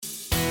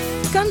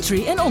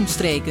country en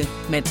omstreken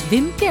met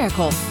Wim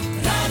Kerkhoff.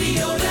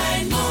 Radio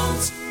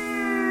Rijnmond.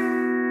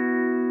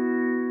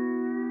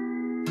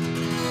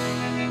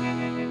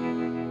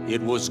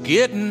 It was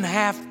getting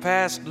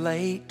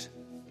 8:30.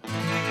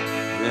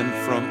 Then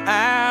from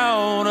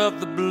out of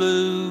the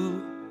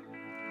blue,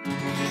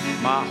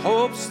 my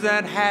hopes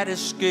that had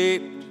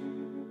escaped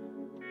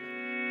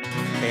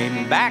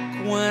came back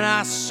when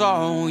I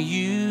saw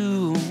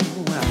you.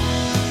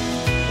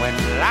 When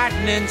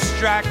lightning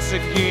strikes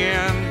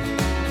again,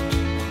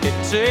 it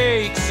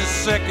takes a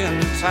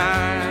second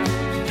time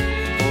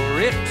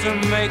for it to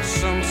make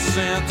some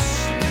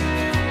sense,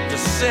 to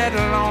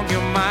settle on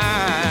your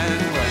mind.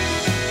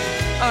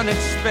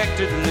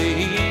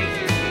 Unexpectedly, you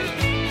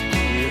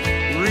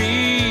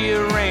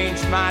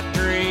rearranged my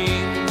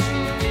dreams.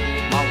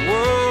 My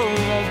world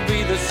won't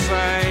be the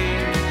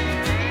same.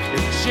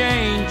 It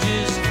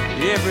changes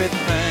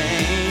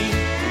everything.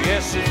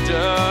 Yes, it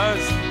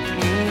does.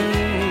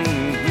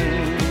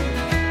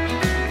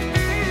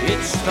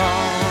 It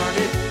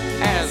started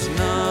as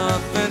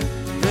nothing,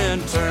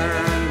 then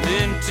turned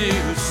into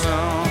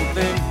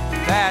something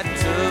that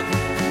took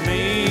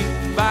me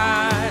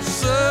by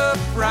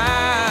surprise.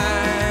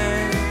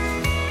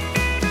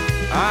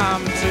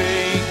 I'm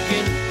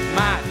taking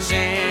my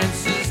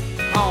chances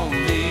on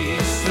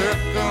these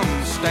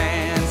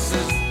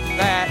circumstances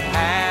that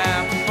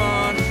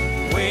happen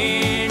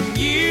when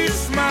you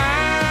smile.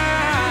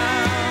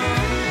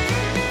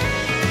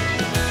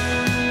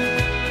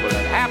 Well,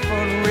 it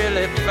happened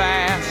really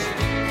fast,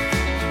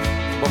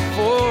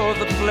 before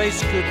the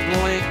place could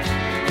blink.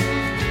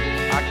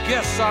 I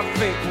guess our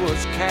fate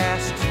was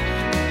cast.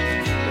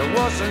 There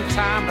wasn't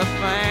time to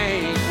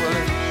think. Well,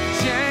 it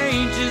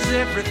changes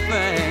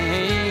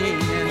everything,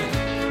 and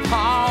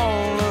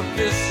all of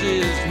this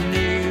is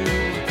new,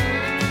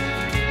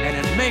 and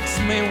it makes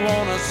me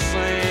wanna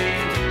sing,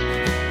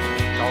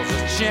 'cause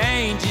it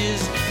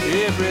changes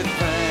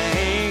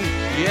everything.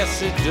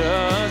 Yes, it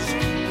does.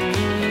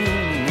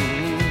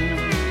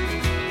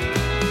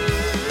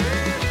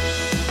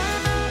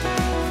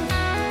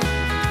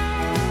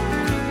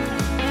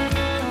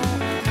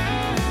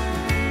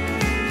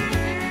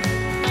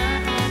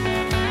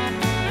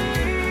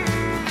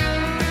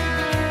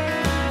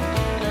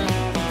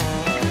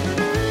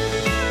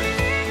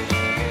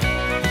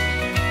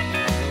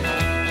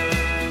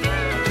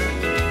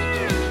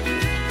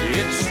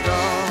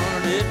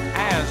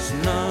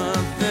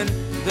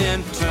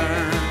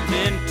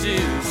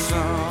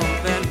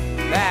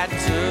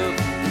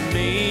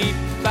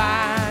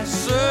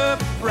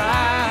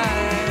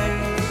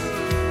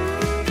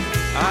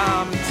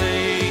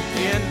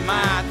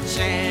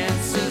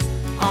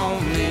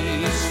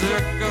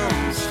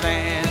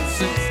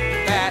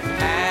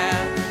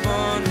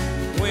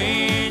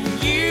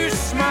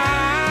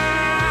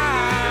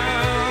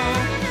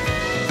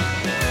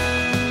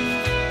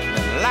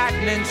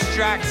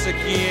 Strikes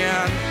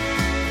again.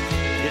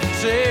 It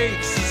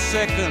takes a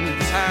second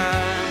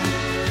time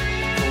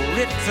for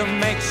it to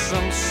make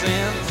some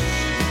sense,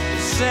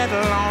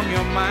 settle on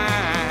your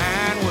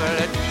mind. Well,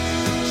 it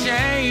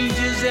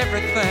changes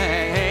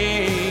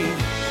everything,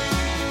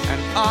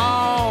 and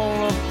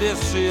all of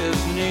this is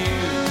new,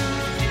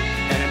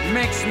 and it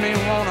makes me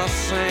wanna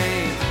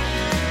sing,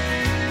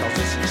 'cause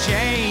it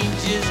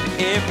changes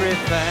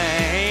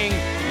everything.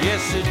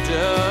 Yes, it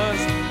does.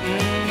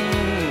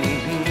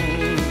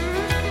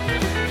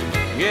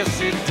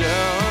 Yes, it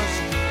does.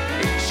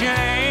 It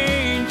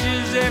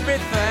changes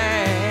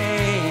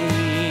everything.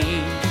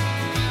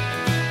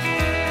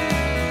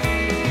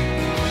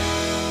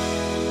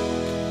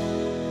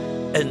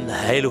 Een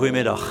hele goede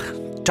middag.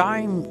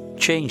 Time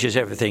changes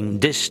everything.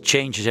 This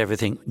changes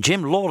everything.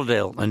 Jim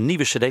Lauderdale, een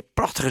nieuwe cd,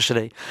 prachtige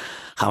cd.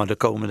 Gaan we de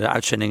komende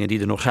uitzendingen die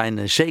er nog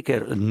zijn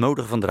zeker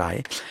nodig van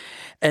draaien.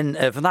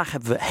 En vandaag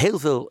hebben we heel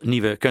veel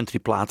nieuwe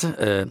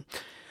countryplaten.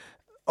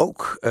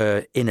 Ook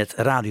in het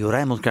Radio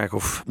Rijnmond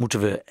Kerkhof moeten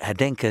we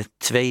herdenken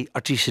 2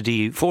 artiesten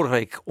die vorige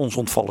week ons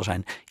ontvallen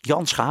zijn.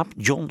 Jan Schaap,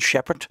 John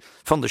Shepherd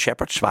van de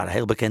Shepherds, waren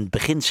heel bekend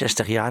begin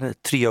 60 jaren. Het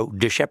trio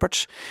The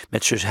Shepherds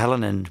met zus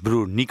Helen en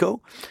broer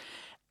Nico.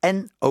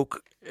 En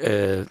ook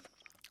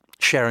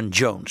Sharon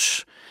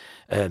Jones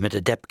met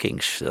de Dap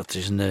Kings. Dat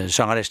is een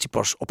zangeres die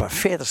pas op haar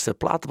 40ste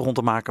platen begon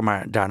te maken,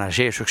 maar daarna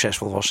zeer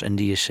succesvol was. En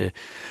die is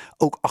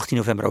ook 18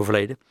 november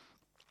overleden.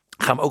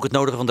 Daar gaan we ook het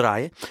nodige van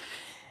draaien.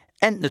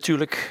 En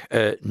natuurlijk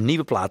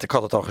nieuwe platen, ik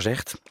had het al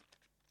gezegd.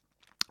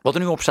 Wat er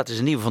nu op staat is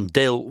een nieuwe van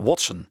Dale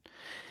Watson.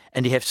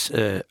 En die heeft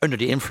Under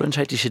the Influence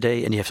heet die cd.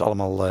 En die heeft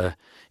allemaal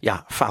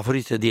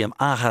favorieten die hem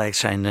aangereikt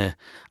zijn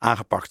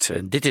aangepakt.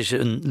 Dit is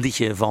een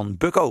liedje van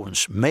Buck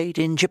Owens,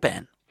 Made in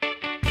Japan.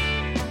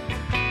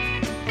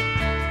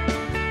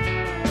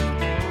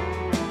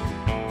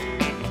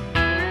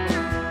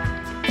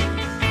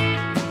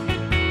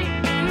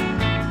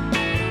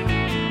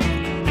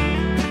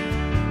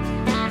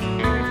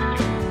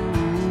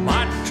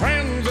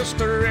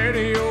 The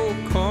radio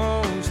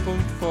comes from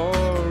far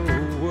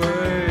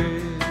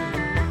away.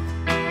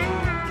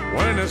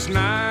 When it's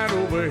night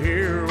over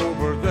here,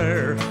 over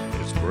there,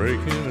 it's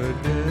breaking a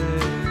day.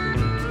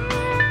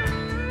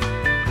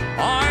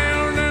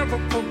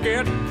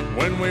 forget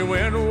when we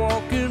went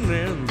walking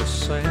in the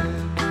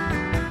sand.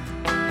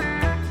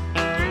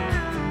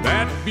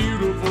 That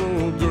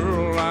beautiful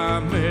girl I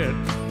met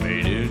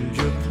made in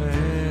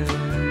Japan.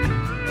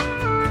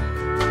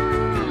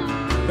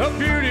 The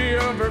beauty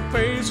of her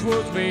face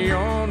was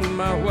beyond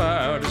my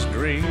wildest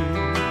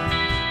dreams,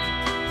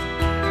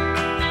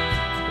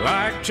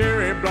 like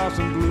cherry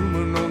blossom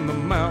blooming on the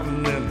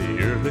mountain in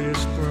the early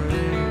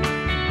spring.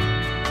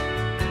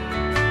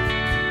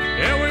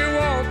 Yeah, we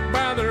walked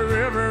by the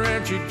river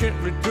and she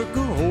gently took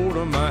a hold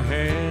of my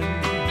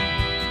hand.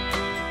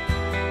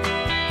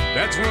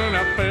 That's when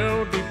I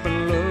fell deep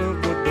in love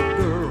with the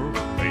girl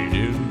made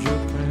in Japan.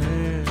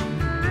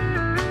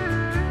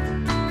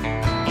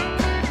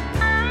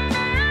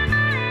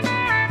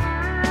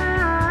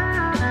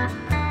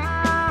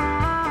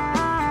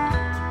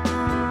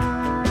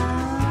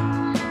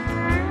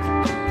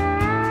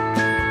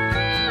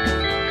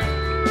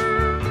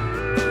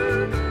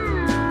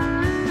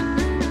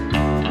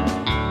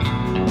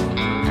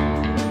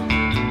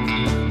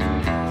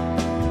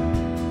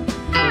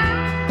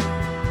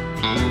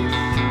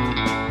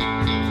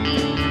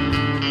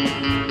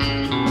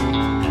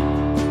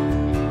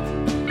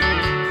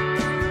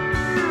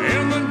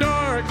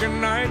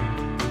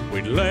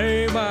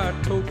 Lay by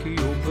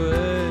Tokyo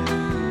Bay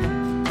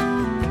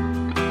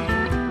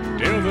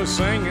till the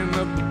singing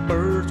of the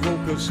birds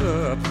woke us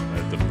up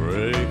at the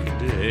break of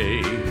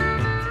day.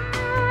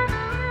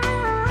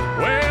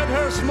 With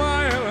her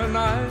smiling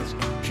eyes,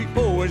 she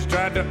always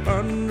tried to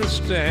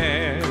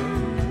understand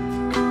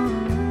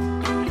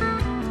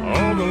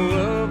all the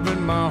love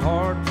in my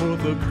heart for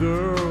the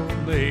girl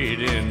made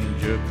in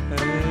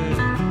Japan.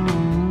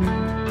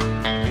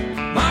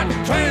 My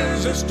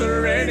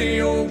transistor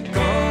radio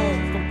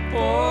comes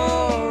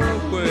far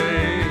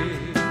away.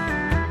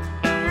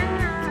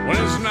 When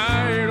it's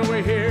night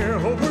over here,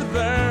 over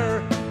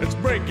there, it's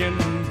breaking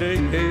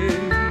day.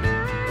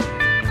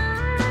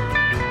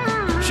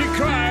 She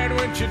cried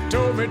when she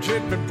told me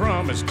she'd been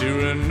promised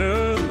to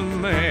another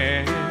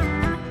man.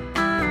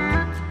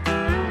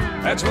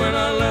 That's when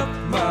I left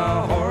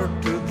my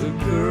heart to the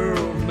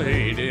girl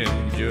made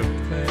in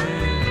Japan.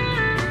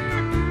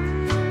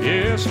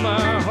 Yes,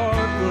 my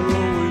heart will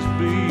always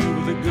be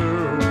with the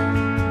girl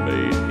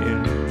made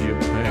in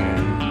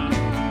Japan.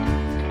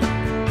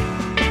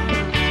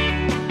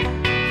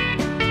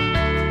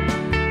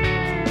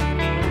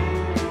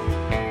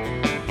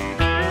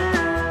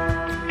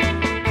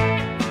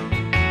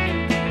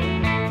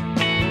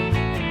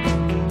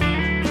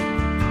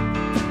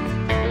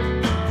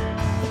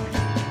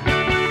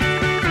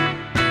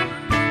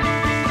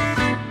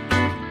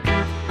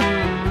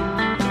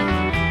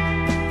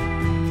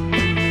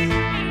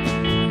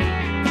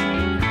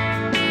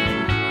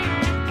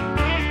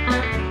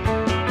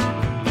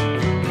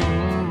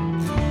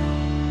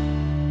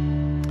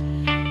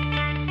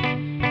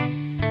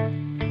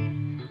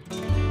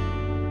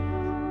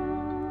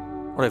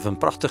 Even een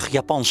prachtig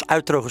Japans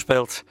outro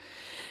gespeeld.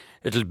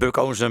 Het Buck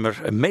Owens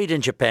nummer Made in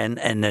Japan.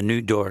 En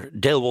nu door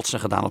Dale Watson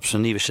gedaan op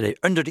zijn nieuwe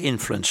cd Under the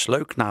Influence.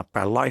 Leuk, na een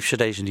paar live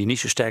cd's die niet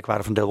zo sterk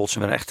waren van Dale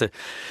Watson. Weer een echte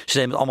cd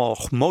met allemaal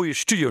mooie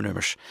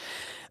studionummers.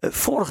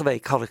 Vorige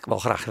week had ik wel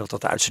graag gewild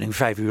dat de uitzending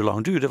 5 uur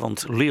lang duurde.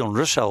 Want Leon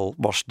Russell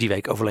was die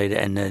week overleden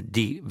en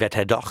die werd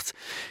herdacht.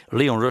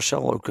 Leon Russell,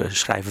 ook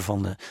schrijver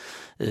van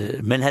de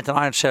Manhattan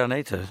Island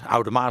Serenade. De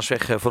Oude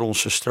Maasweg voor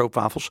onze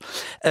stroopwafels.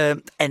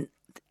 En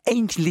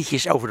één liedje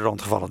is over de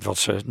rand gevallen.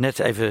 Dat was net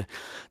even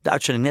de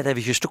uitzending net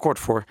eventjes te kort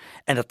voor.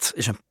 En dat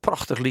is een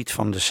prachtig lied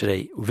van de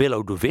cd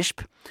Willow the Wisp.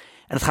 En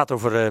het gaat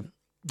over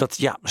dat,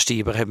 ja, als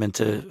die op een gegeven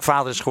moment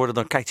vader is geworden,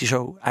 dan kijkt hij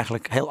zo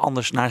eigenlijk heel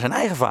anders naar zijn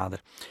eigen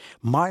vader.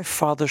 My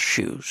Father's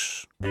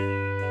Shoes.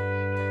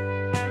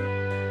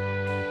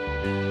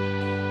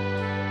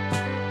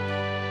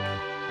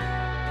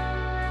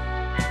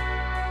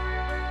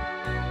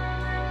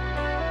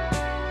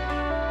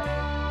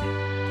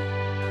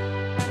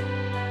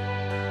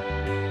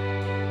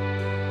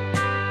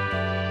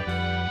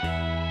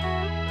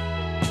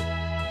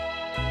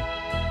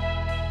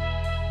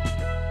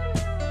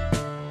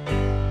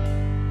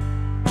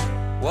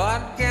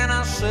 What can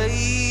I say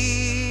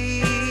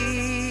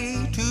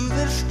to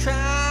this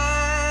child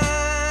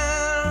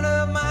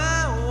of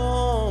my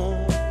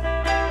own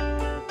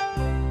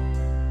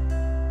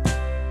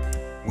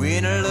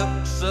when it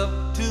looks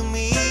up to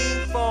me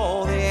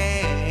for the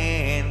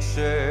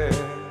answer?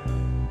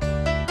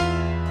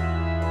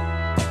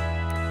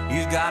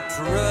 He's got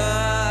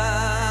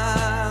trust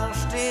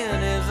in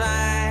his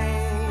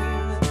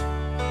eyes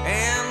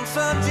and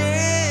such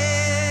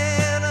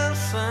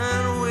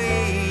innocent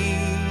ways.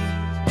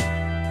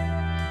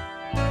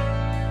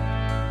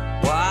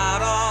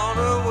 What all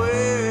the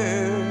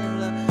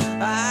world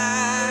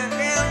I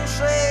can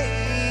say?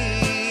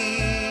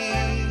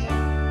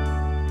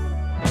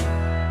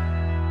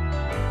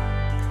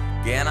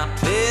 Can I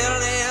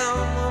tell him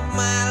of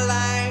my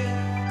life?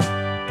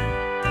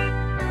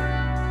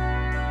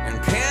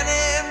 And can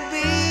it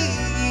be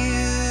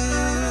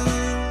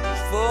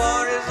used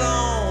for his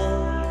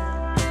own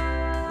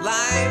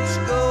life's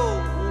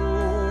goal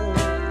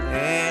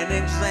and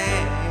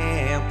exam?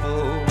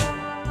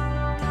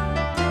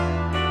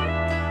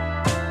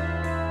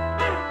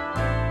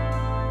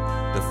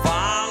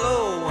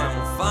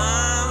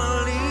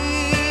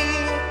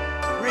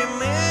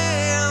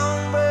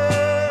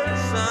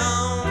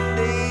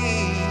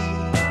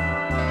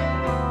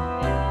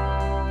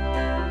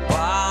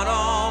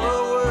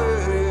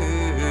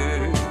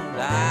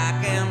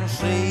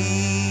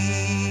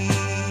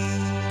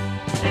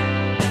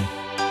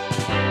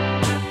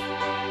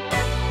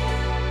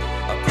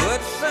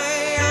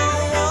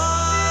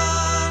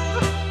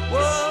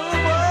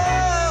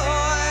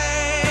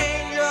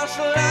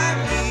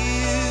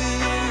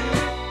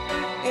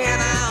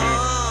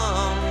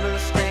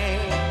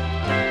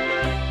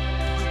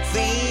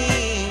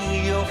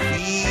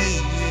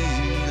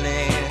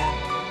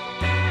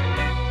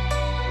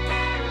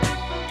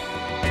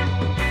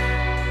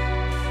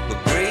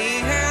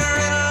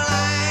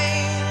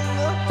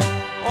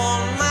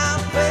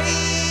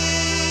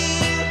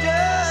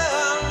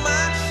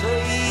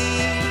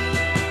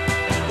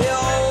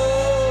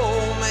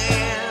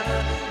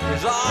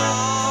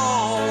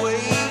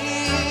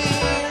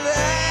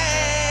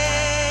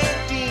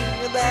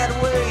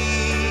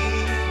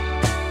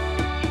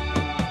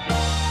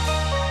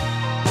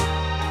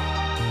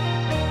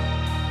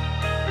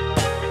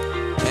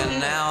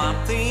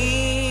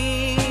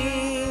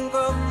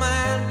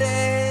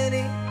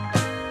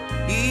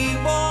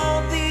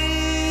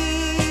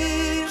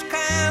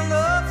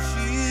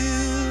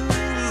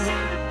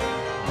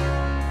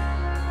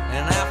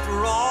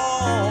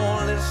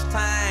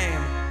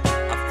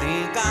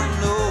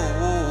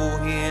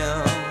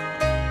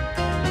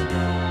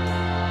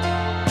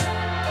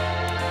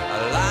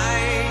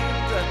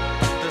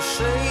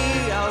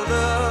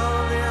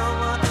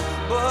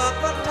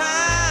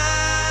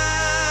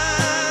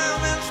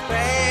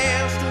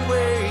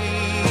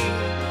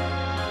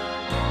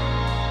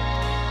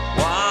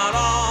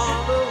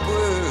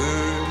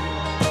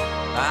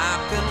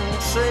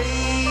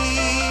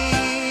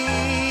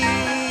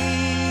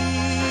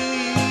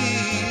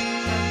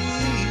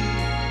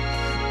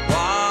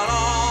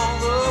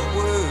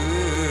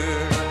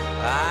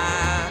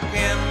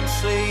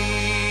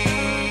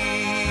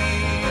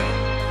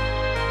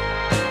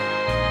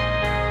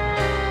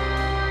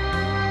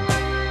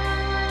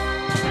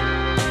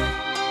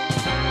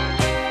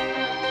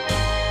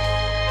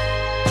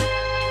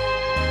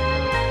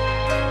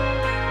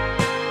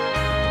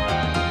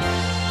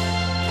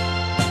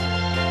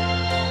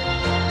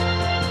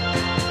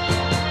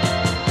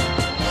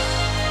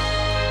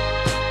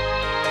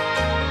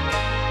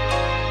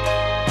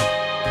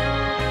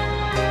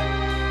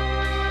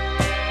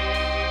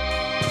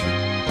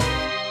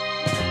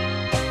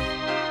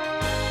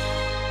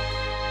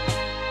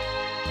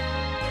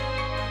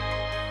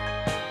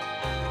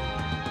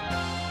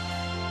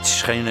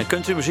 is geen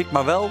countrymuziek,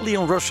 maar wel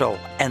Leon Russell.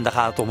 En daar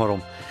gaat het om maar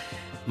om.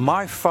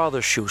 My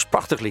Father's Shoes,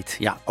 prachtig lied.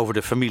 Ja, over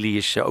de familie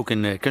is ook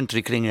in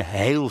countrykringen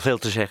heel veel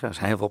te zeggen. Er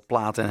zijn heel veel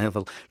platen en heel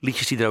veel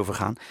liedjes die erover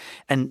gaan.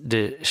 En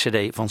de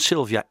cd van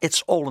Sylvia,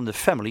 It's All in the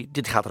Family,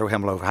 dit gaat er ook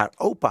helemaal over. Haar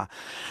opa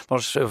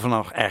was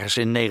vanaf ergens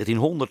in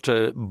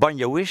 1900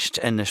 banjoïst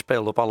en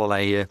speelde op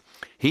allerlei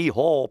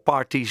hee-haw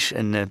parties.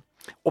 En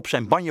op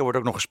zijn banjo wordt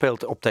ook nog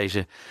gespeeld op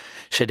deze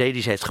cd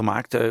die ze heeft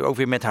gemaakt. Ook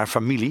weer met haar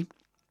familie.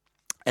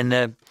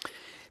 En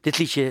dit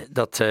liedje,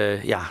 dat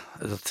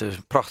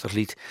prachtig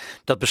lied,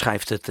 dat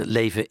beschrijft het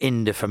leven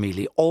in de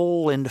familie.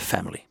 All in the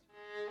Family.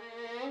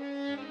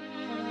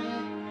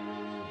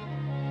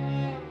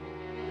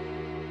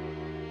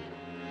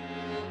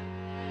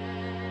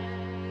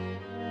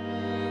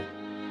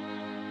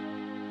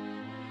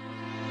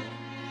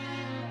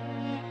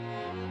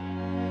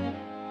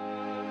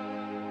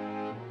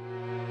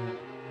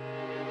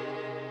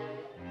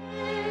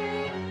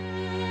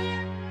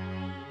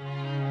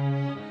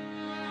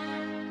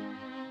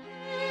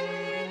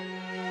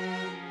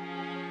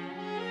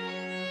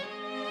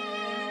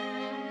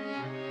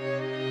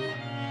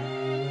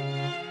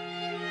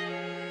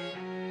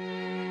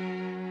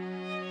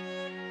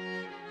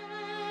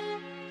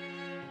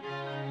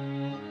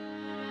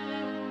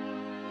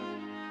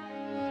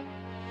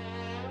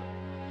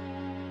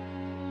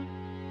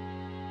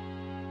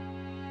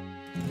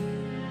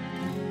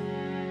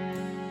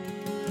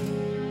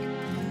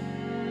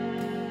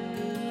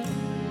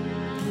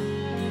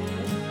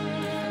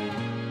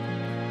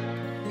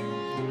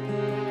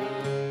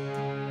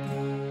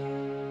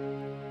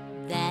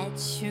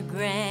 Your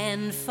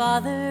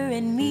grandfather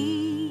and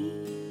me,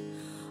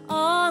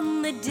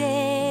 on the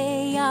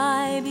day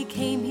I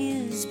became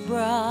his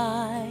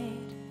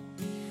bride,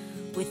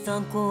 with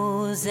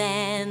uncles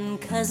and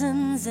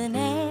cousins and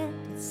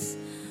aunts,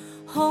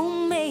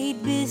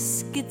 homemade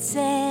biscuits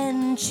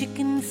and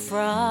chicken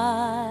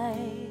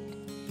fried.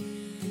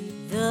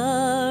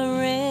 The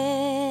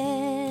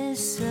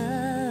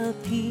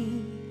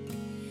recipe,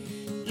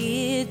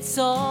 it's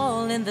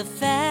all in the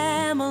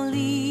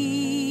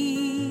family.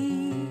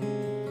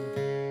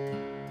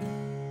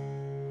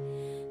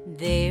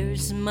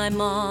 There's my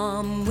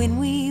mom when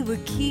we were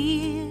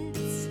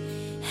kids,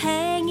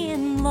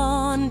 hanging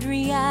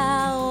laundry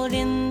out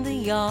in the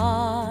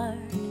yard.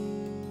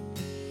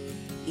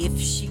 If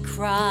she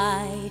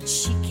cried,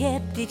 she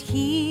kept it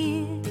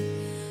here,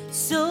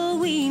 so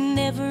we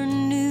never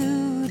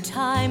knew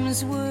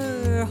times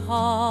were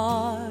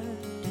hard.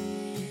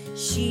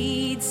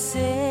 She'd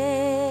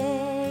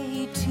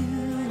say to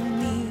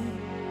me,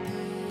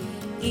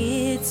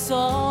 it's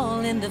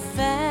all in the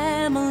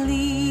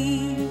family.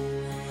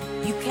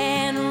 You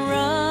can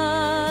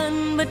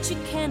run, but you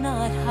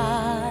cannot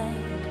hide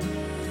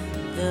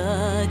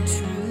the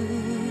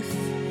truth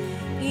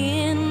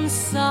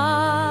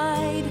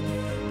inside.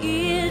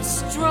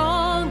 It's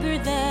stronger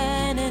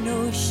than an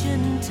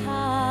ocean tide.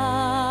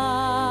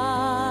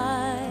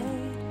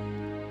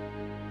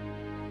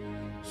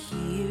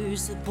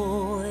 Here's a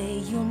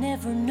boy you'll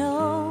never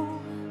know.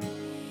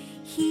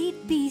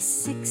 He'd be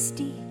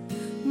 60,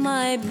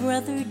 my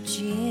brother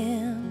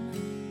Jim.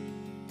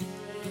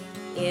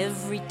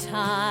 Every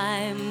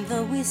time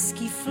the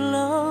whiskey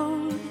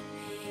flowed,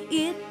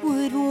 it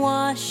would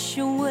wash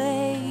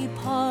away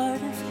part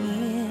of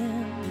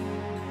him.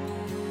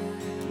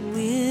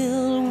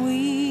 Will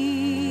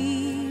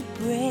we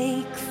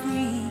break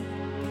free?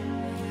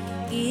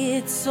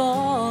 It's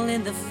all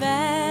in the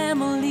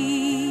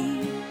family.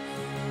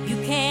 You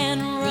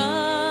can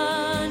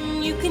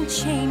run, you can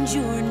change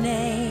your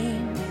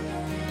name.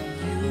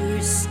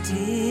 You're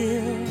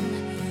still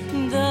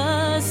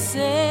the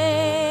same.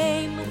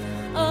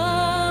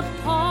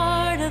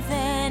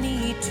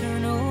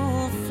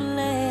 Eternal flame.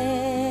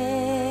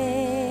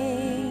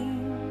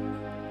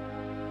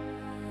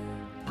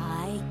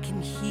 I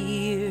can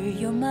hear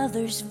your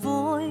mother's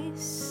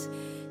voice,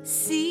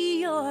 see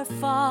your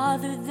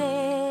father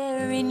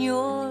there in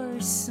your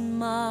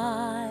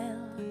smile.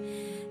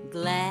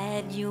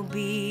 Glad you'll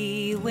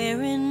be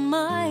wearing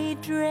my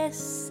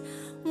dress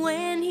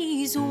when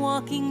he's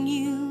walking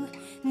you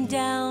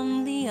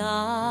down the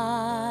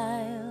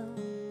aisle.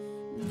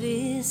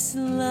 This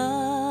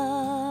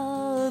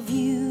love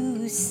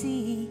you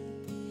see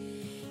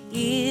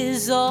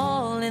is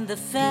all in the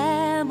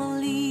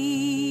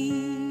family.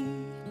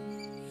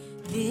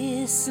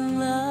 This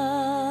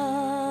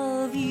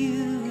love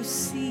you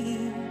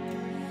see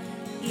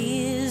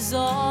is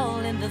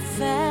all in the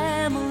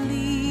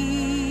family.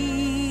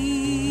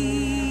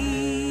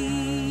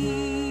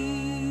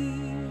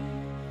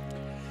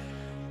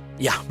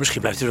 Ja,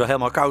 misschien blijft u wel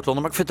helemaal koud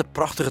onder, maar ik vind het een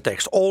prachtige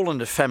tekst. All in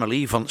the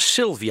Family van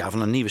Sylvia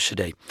van een nieuwe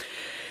cd.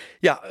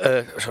 Ja,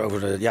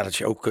 dat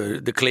je ook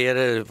de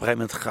kleren. Op een gegeven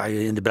moment ga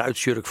je in de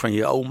bruidsjurk van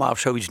je oma of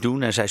zoiets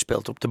doen. En zij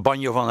speelt op de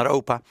banjo van haar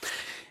opa.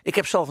 Ik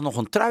heb zelf nog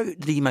een trui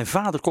die mijn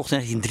vader kocht in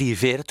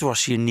 1943. Toen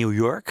was hij in New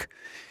York.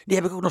 Die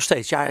heb ik ook nog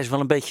steeds. Ja, hij is wel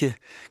een beetje...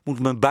 Ik moet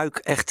mijn buik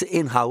echt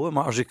inhouden.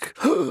 Maar als ik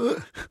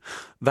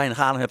weinig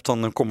adem heb,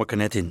 dan kom ik er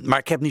net in. Maar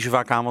ik heb niet zo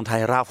vaak aan, want hij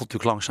rafelt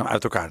natuurlijk langzaam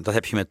uit elkaar. Dat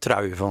heb je met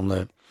truien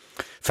van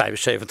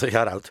 75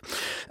 jaar oud.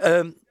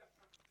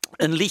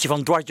 Een liedje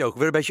van Dwight Yoakam,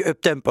 weer een beetje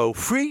up-tempo.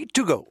 Free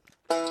to Go.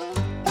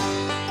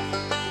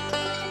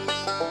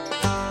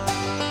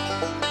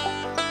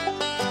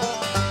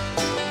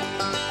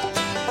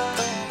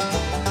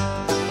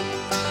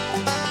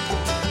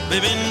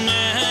 Baby,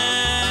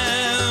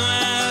 now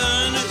I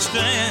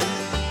understand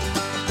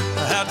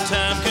how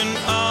time can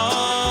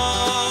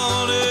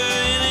alter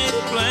any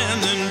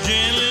plan and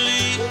gently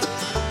lead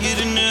you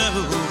to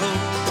know.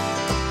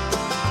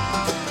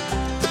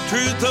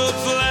 Truth or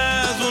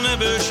lies will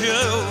never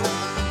show.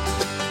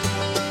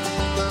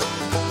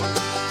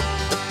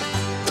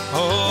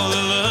 Oh,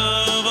 the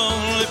love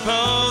only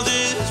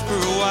pauses for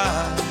a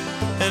while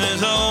and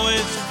is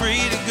always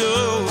free to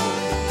go.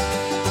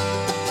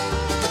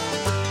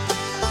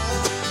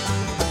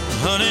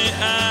 Honey,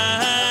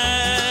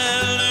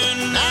 I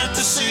learned not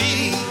to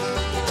see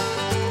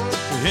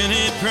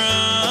any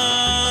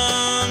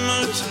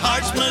promise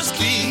hearts must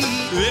keep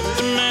if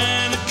the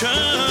man had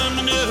come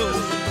to know.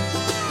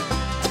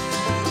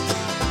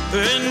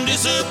 And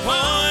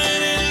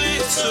disappointedly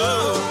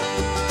so,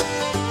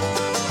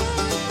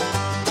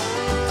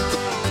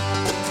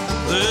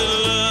 that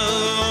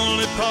love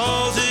only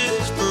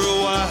pauses for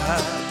a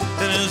while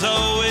and is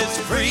always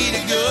free to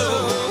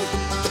go.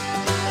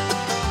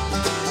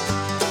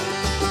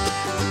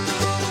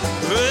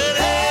 But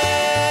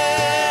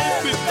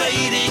every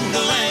fading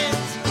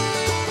glance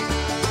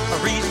I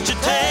reach to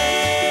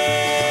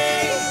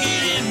take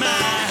it in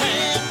my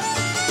hand,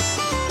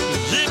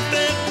 as if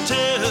that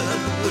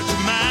touch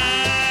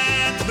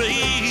might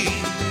be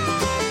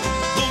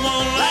the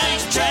one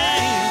last change.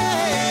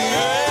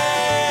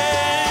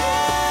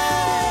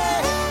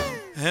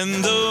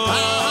 And though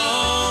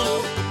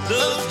all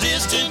those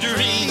distant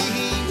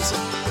dreams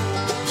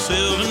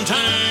seldom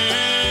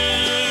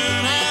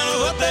turn out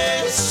what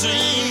they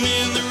seem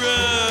in the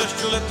rush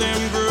to let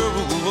them grow,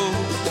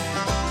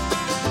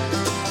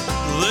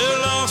 their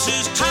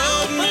losses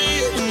told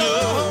me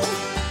no.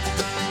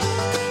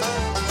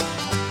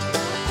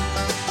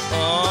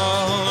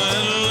 Oh,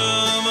 that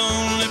love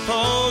only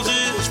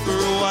pauses for a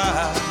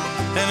while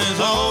and is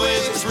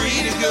always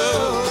free to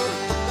go.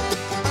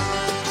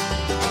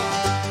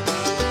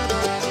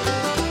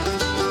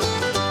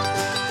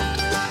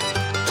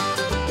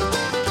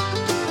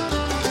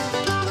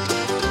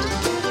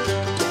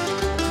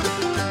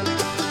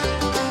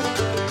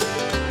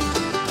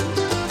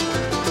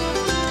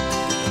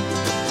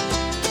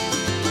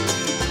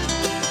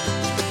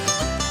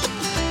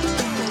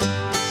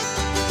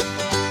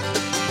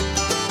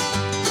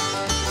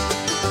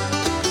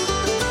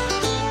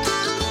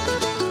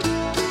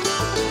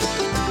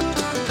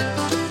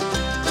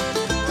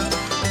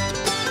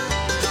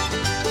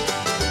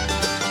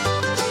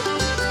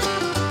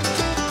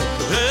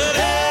 That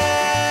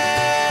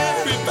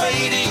every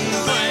fading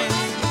glance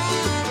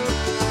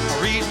I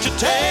reach to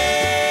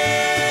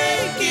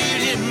take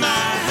it in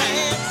my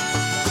hands,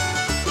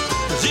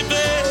 as if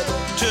that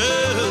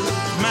touch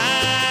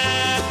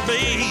might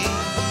be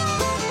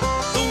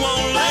the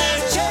one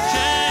last chance.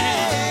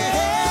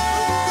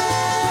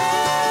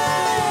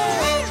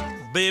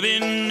 Baby,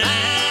 now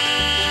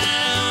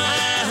I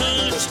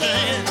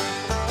understand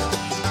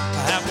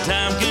how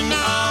time can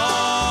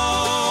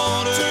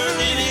alter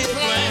any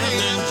plan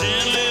and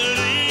gently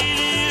lead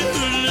you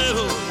to know.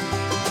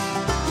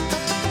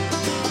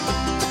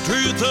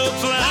 Truth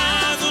of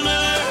lies will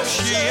never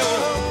show.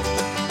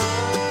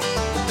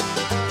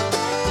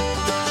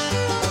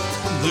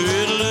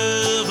 That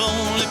love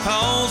only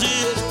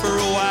pauses for a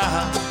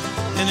while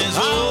and is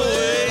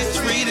always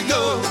free to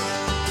go.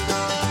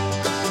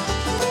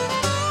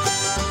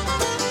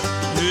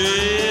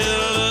 Yeah,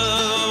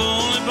 love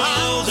only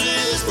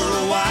pauses for a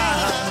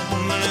while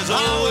and is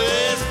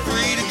always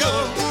free to go.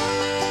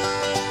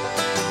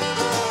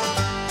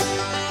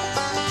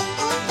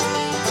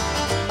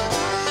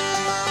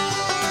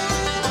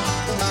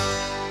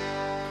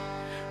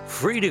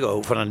 Free to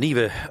Go van een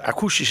nieuwe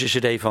akoestische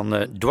cd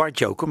van Dwight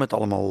Yoakam met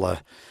allemaal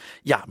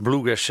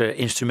bluegrass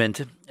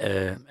instrumenten.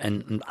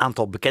 En een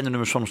aantal bekende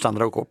nummers van hem staan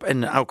er ook op.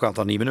 En ook een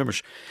aantal nieuwe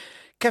nummers.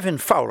 Kevin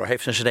Fowler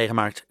heeft een cd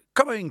gemaakt.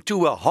 Coming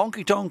to a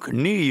Honky Tonk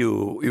Near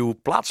You. Uw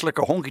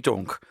plaatselijke honky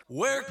tonk.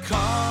 We're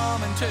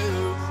coming to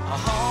a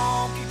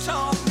honky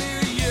tonk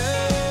near you.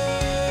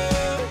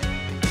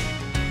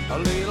 A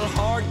little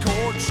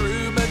hardcore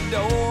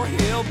troubadour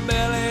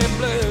hillbilly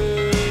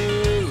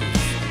blues,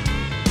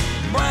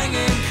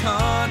 bringing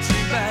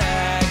country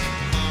back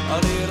a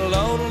little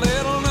old,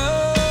 little new.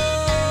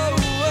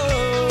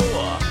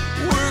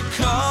 We're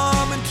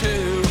coming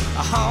to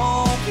a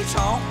honky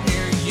tonk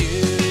near you.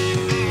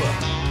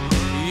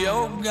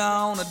 You're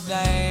gonna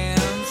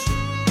dance,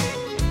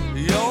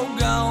 you're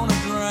gonna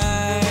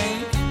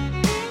drink,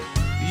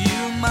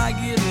 you might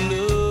get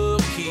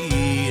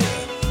lucky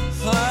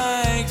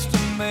thanks to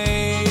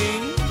me.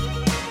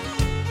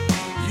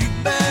 You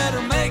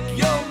better make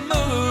your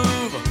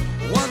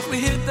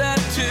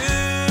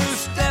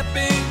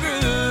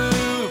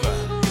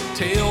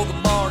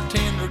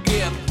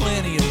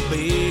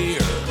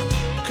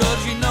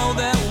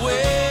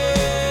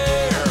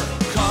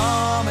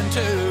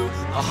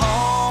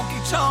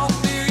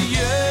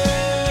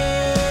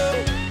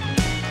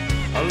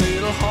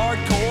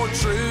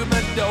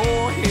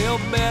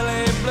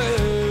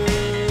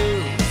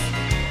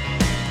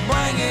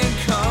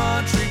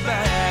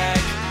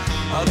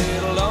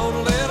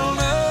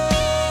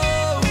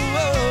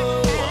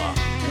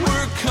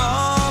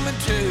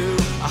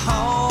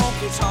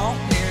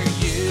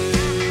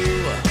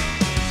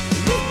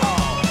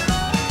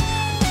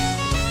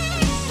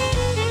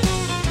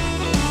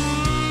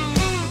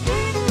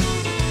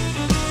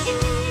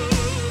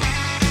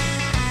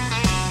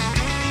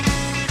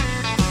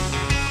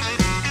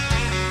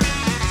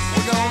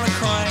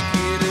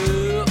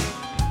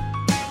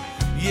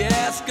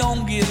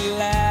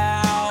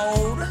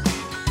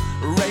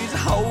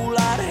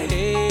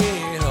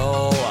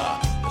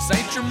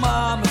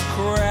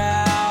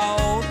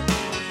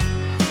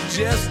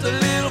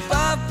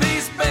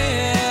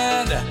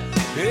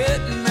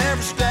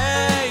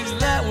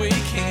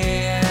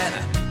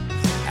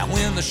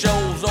when the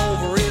show's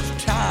over,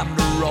 it's time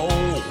to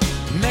roll.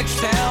 Next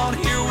town,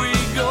 here we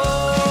go.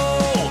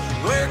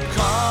 We're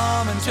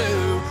coming to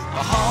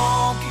a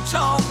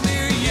honky-tonk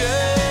near you.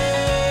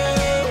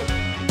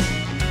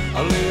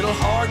 A little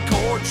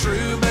hardcore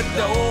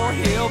troubadour,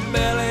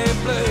 hillbilly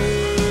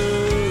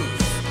blues,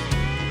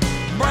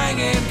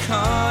 bringing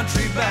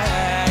country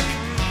back.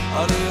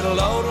 A little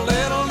old, a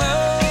little new.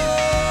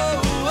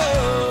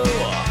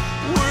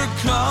 We're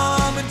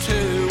coming to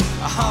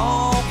a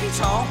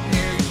honky-tonk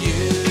near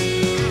you.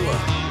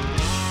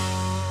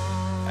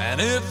 And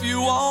if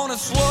you want a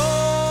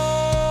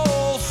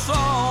slow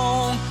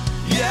song,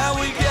 yeah,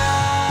 we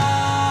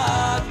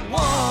got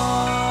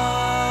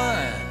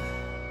one.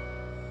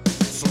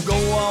 So go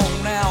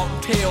on out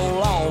and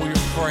tell all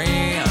your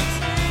friends,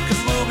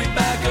 'cause we'll be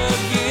back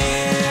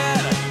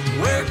again.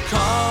 We're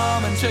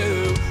coming to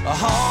a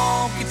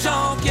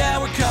honky-tonk, yeah,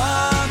 we're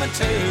coming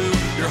to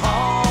your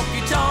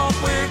honky-tonk.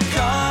 We're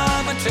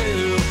coming to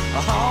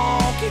a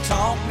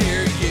honky-tonk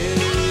near you.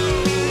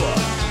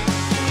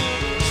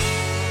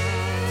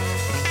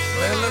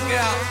 Well, look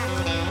out,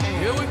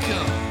 here we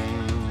come.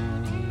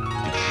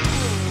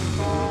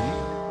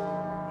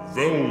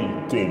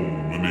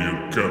 Welkom,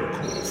 meneer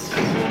Kerkhoff.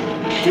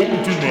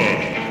 Komt u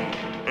maar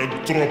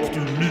en trapt u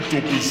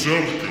niet op de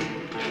zerken.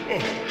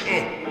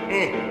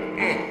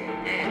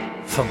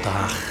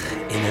 Vandaag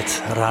in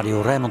het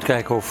Radio Rijnmond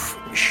Kerkhof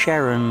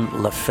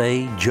Sharon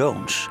LaFay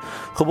Jones.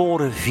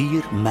 Geboren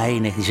 4 mei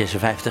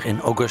 1956 in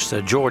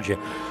Augusta, Georgia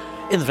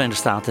in de Verenigde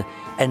Staten.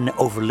 En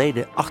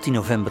overleden 18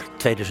 november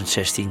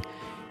 2016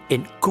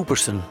 in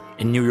Cooperstown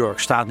in New York,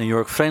 staat New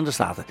York, Verenigde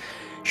Staten.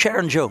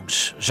 Sharon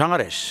Jones,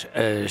 zangeres.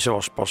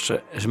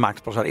 Ze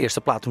maakte pas haar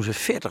eerste plaat toen ze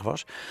 40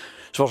 was.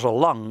 Ze was al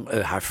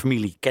lang, haar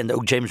familie kende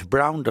ook James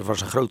Brown. Dat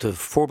was een grote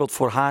voorbeeld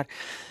voor haar.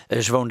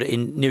 Ze woonde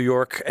in New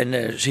York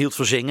en ze hield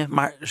van zingen.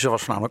 Maar ze was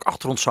voornamelijk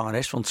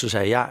achtergrondzangeres. Want ze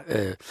zei,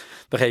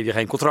 we geven je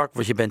geen contract,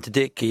 want je bent te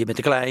dik, je bent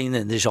te klein.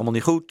 En het is allemaal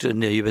niet goed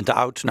en je bent te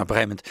oud. Nou, op een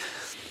gegeven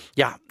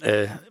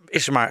moment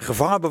is ze maar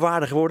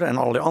gevangenbewaarder geworden. En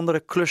allerlei andere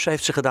klussen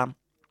heeft ze gedaan.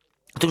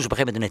 Toen ze op een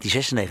gegeven moment in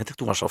 1996,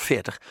 toen was ze al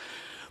 40...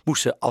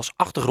 moest ze als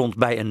achtergrond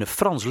bij een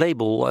Frans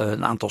label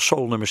een aantal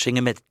soulnummers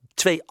zingen met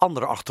 2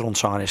 andere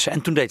achtergrondzangeressen.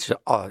 En toen deed ze,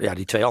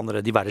 die 2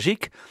 anderen die waren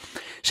ziek.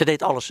 Ze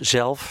deed alles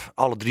zelf,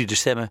 alle 3 de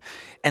stemmen.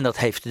 En dat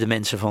heeft de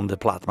mensen van de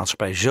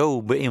platenmaatschappij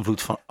zo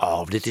beïnvloed van,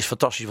 dit is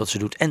fantastisch wat ze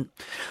doet. En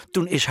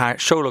toen is haar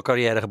solo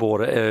carrière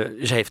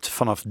geboren. Ze heeft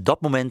vanaf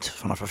dat moment,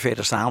 vanaf haar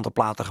 40ste, een aantal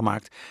platen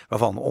gemaakt,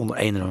 waarvan onder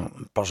andere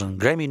pas een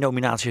Grammy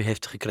nominatie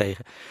heeft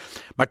gekregen.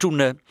 Maar toen,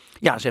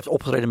 ze heeft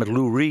opgetreden met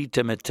Lou Reed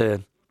en met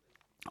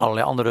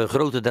allerlei andere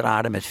grote der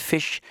aarde, met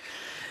Fish.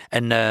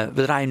 En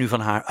we draaien nu van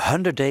haar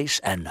 100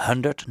 Days and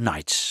 100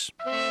 Nights.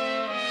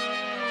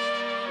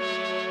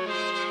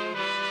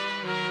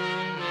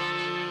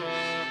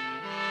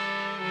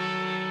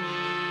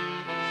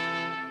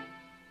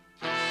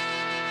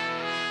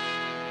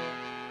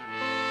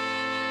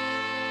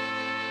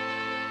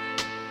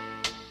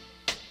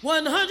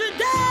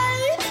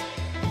 Days,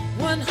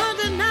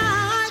 100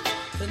 nights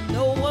to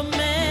know a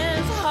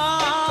man's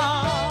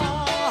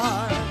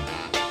heart.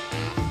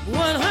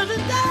 100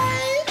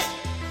 days,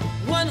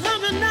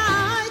 100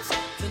 nights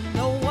to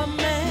know a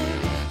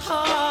man's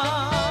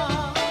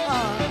heart.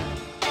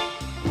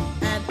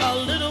 And a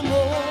little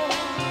more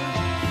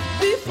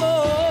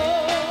before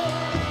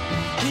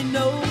he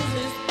knows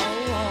his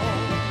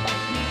own.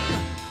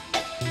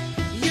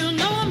 You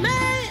know a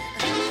man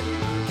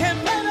can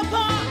play the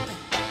part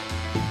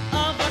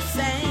of a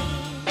saint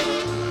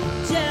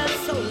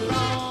just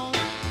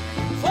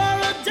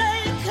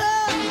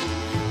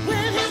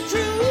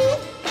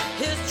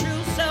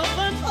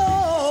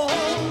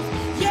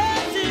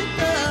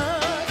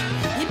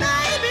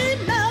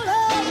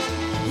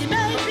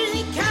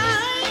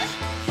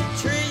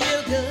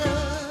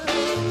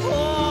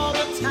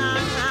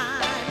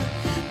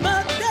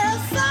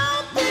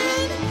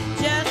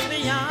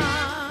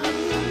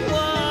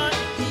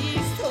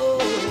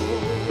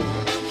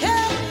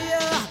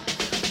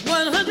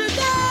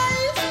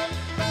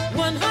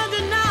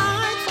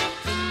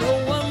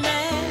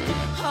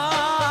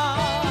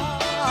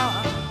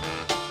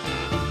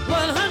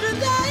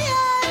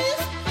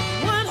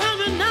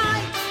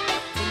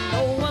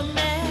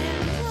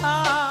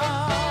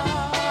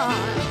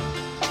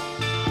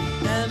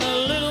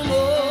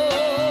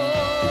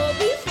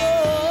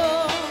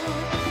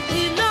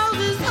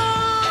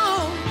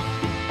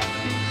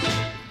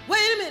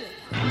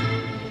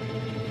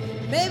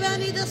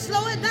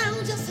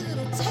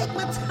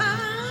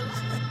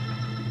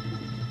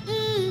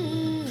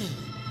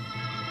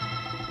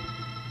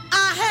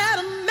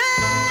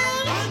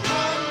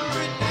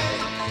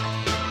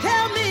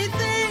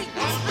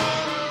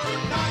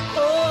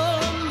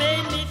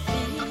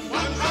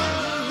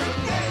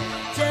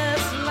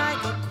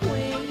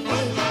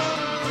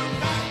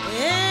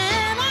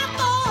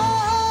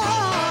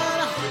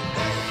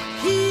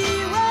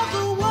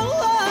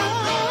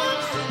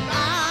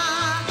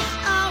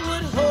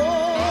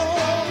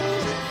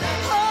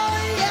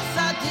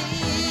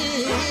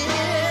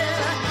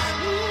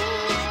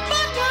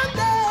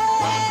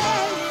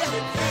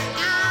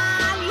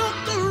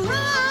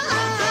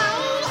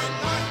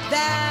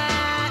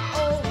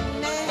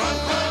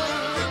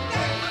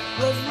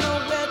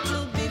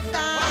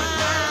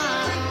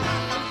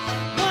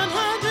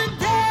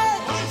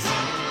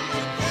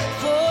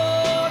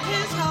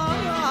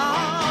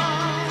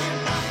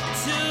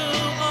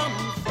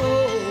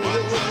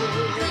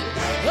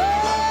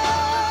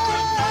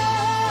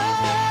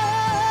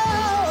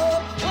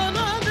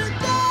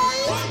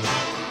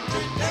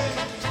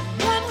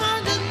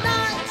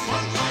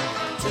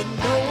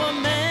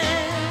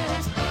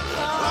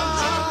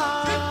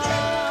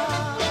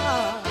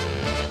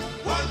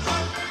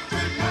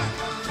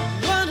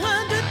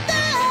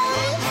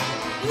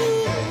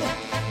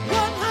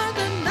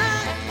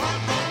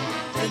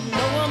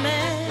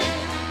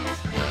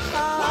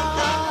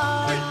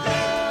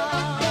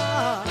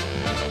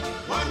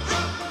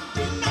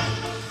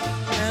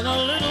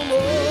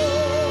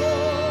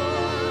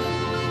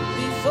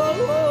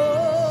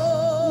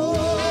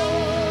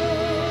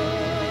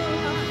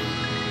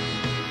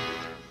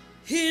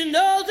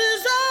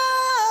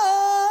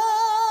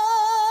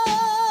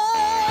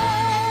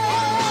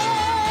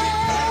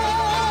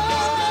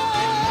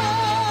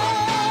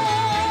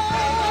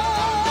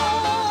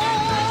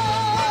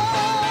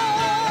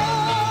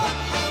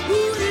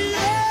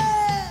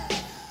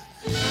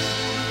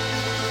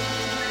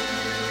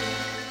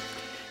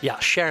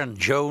Ja, Sharon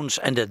Jones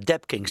en de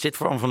Dap Kings. Dit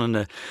kwam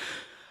van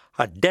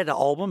haar derde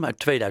album uit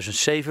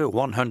 2007,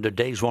 100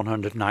 Days,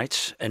 100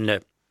 Nights.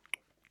 En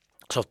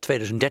zoals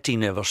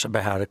 2013 was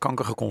bij haar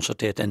kanker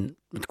geconstateerd en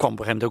het kwam op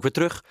een gegeven moment ook weer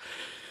terug.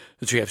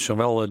 Dus u heeft zo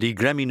wel die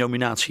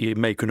Grammy-nominatie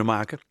mee kunnen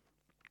maken.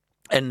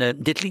 En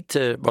dit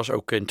lied was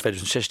ook in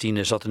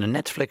 2016, zat in een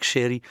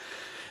Netflix-serie.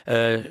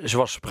 Ze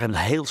was op een gegeven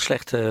moment heel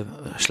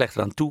slecht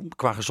aan toe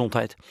qua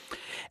gezondheid.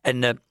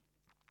 En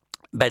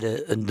bij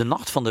de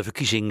nacht van de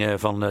verkiezing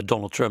van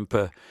Donald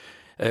Trump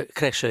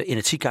kreeg ze in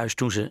het ziekenhuis,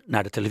 toen ze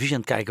naar de televisie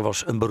aan het kijken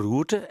was, een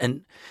beroerte.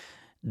 En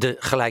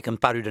gelijk een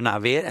paar uur daarna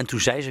weer. En toen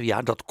zei ze,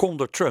 ja, dat komt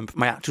door Trump.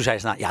 Maar ja, toen zei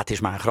ze, nou ja, het is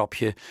maar een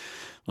grapje.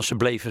 Want ze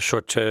bleef een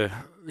soort, hoe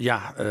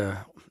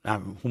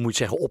moet je het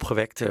zeggen,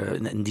 opgewekt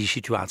in die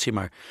situatie.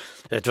 Maar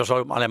het was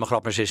alleen maar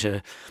grap. Maar ze is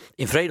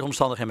in vredige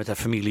omstandigheden met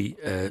haar familie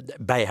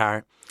bij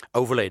haar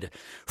overleden.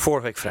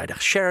 Vorige week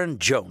vrijdag. Sharon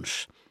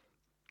Jones.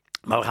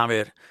 Maar we gaan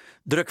weer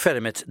druk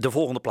verder met de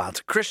volgende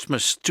plaat.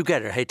 Christmas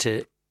Together heet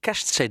de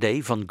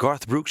kerstcd van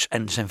Garth Brooks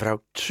en zijn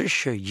vrouw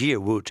Trisha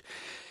Yearwood.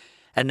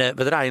 En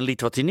we draaien een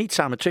lied wat hij niet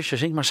samen met Trisha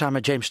zingt, maar samen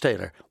met James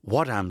Taylor.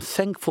 What I'm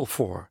Thankful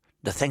For,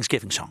 the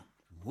Thanksgiving song.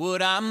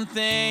 What I'm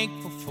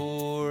thankful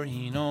for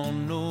ain't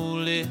on no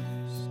list,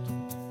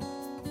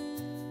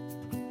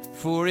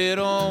 for it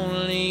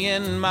only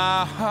in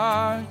my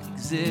heart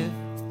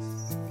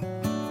exists.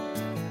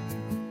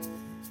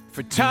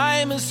 For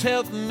time has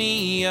helped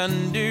me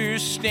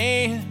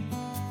understand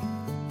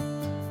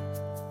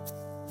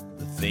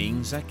the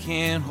things I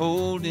can't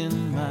hold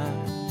in my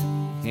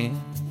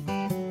hand.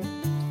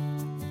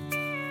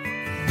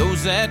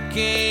 Those that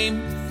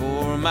came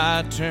before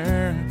my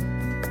turn,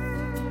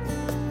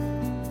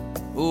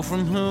 oh,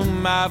 from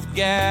whom I've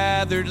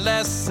gathered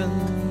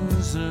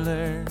lessons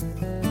learned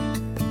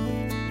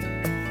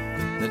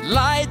that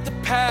light the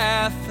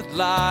path that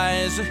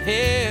lies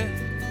ahead.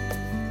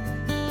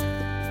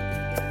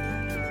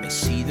 May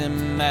see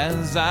them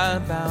as I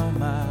bow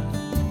my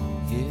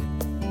head.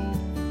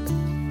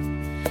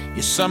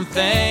 Yes, I'm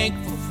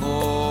thankful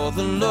for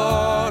the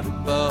Lord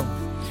above,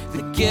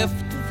 the gift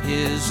of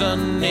His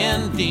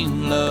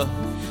unending love,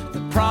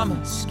 the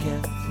promise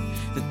kept,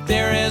 that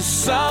there is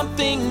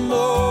something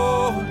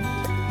more.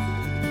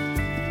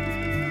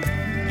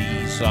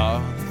 These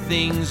are the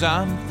things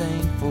I'm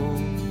thankful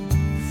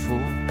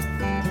for.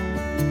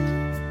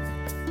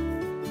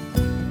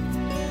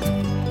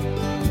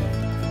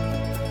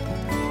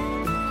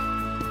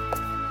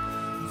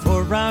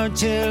 For our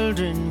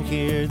children,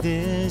 hear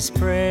this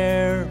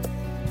prayer.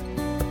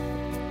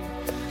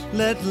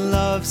 Let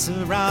love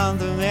surround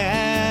them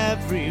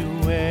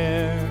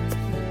everywhere.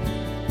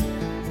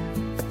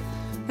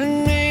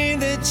 And may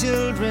the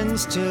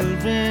children's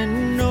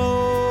children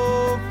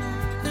know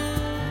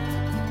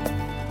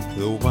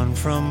the one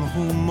from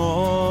whom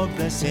all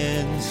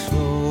blessings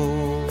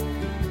flow.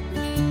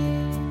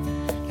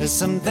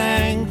 Yes, I'm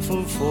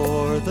thankful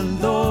for the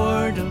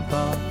Lord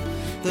above,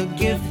 the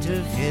gift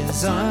of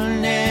His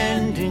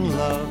unending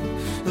love,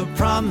 the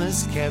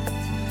promise kept,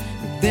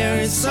 there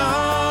is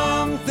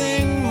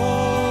something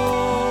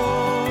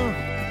more.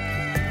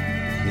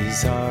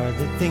 These are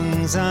the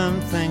things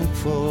I'm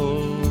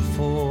thankful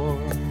for.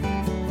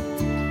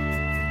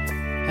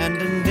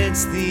 And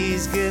amidst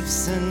these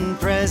gifts and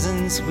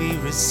presents we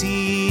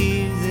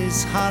receive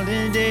this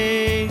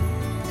holiday,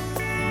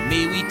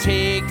 may we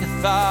take a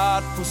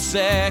thoughtful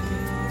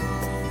second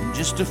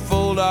just to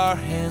fold our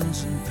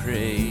hands and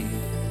pray.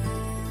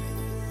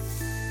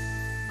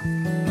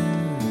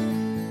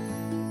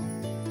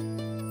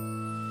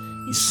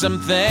 Yes, I'm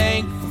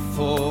thankful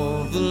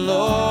for the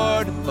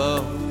Lord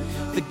above,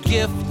 the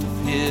gift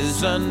of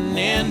His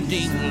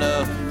unending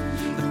love,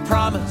 the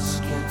promise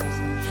kept,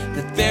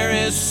 that there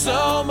is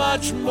so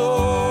much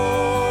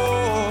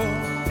more.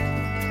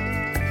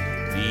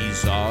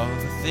 These are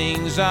the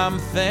things I'm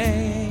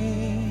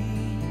thankful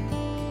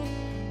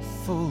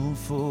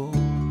for.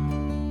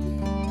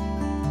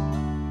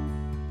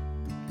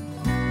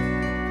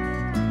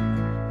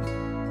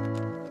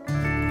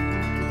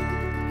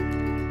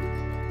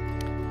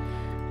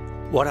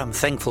 What I'm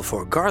Thankful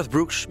For. Garth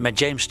Brooks met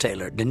James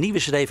Taylor. De nieuwe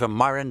cd van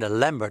Miranda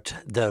Lambert.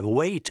 The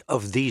Weight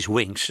of These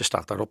Wings. Ze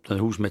staat daarop de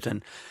hoes met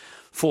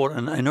voor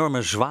een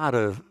enorme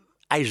zware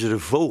ijzeren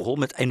vogel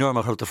met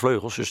enorme grote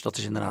vleugels. Dus dat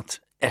is inderdaad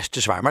echt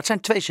te zwaar. Maar het zijn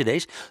twee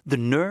cd's. The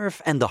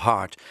Nerve and the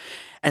Heart.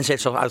 En ze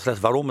heeft zelf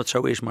uitgelegd waarom het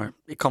zo is. Maar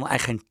ik kan er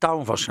eigenlijk geen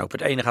touw vastknopen.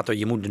 Het ene gaat er,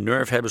 je moet de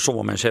nerve hebben.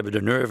 Sommige mensen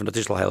hebben de nerve en dat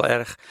is al heel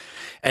erg.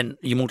 En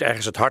je moet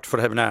ergens het hart voor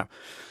hebben. Nou,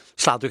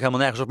 slaat natuurlijk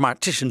helemaal nergens op, maar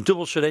het is een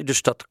dubbel cd,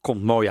 dus dat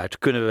komt mooi uit. Daar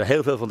kunnen we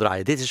heel veel van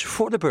draaien. Dit is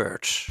For the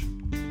Birds.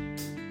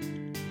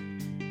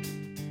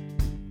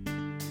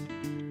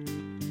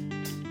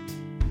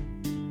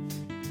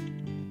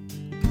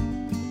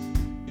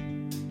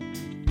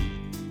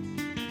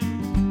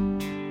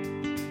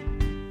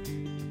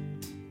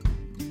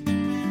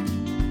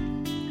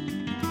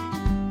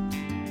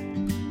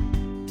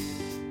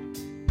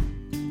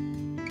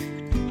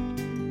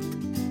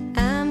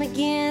 I'm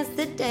against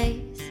the days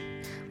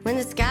when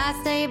the skies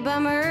stay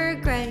bummer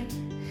gray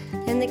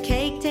and the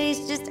cake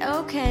tastes just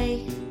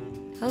okay.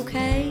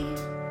 okay.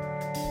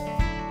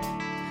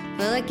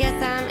 Well, I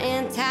guess I'm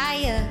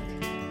anti-yuck,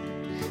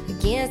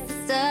 against the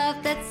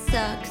stuff that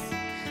sucks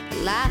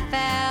the life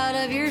out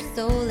of your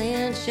soul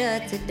and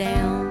shuts it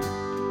down.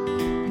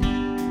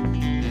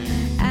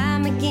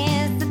 I'm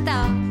against the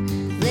thought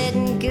of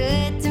letting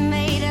good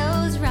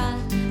tomatoes rot,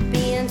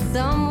 being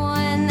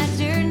someone that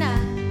you're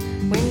not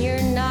when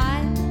you're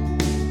not.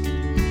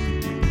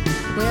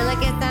 Well, I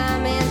guess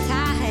I'm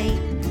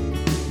anti-hate,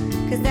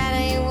 'cause that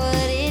ain't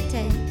what it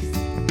takes.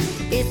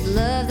 It's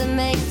love that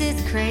makes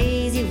this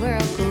crazy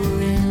world go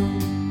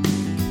round.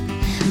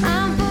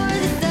 I'm for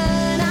the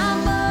sun,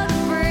 I'm for the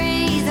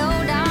breeze,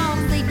 old dog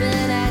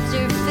sleeping at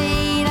your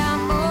feet.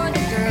 I'm for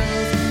the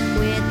girls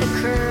with the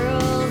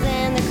curls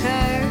and the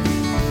curves.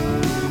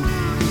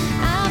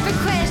 I'm for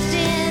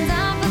questions,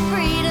 I'm for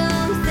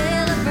freedom,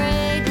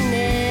 celebrating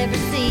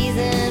every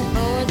season.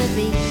 For the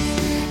beats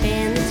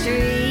and the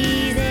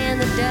trees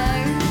and the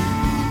dirt.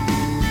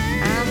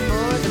 I'm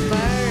for the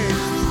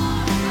birds,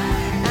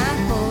 I'm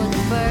for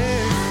the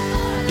birds,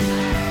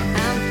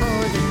 I'm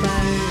for the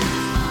birds.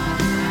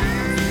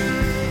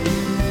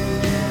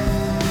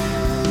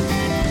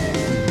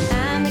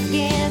 I'm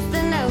against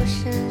the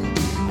notion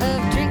of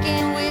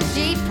drinking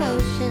witchy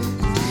potions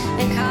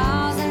and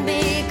causing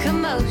big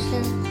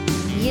commotion.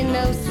 You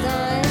know,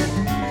 son,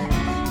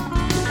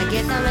 I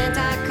guess I'm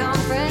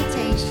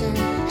anti-confrontation.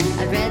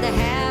 I'd rather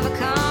have a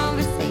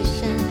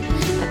conversation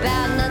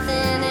about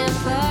nothing in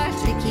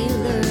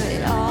particular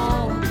at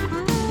all.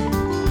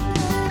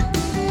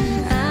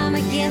 I'm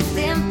against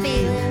them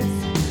feelings,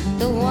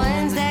 the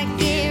ones that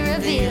get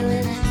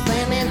revealing,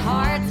 slamming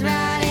hearts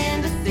right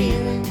into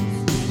ceilings.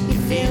 You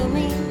feel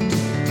me?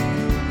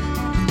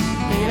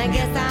 And I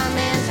guess I'm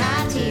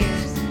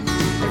anti-tears.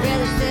 I'd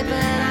rather sip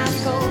an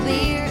ice cold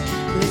beer,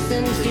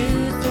 listen to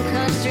some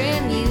country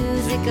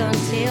music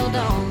until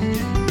dawn.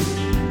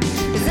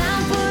 'Cause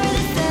I'm for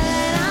the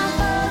sun, I'm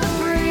for the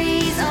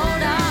breeze, old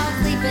dog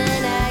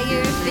sleeping at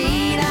your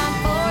feet. I'm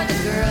for the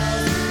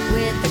girls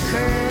with the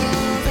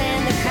curls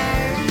and the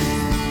curves.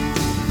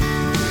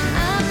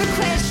 I'm for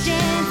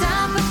questions,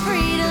 I'm for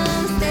freedom,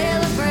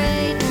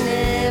 celebrating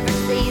every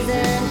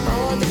season.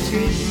 For the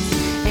trees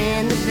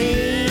and the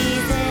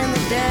bees and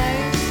the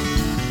dirt.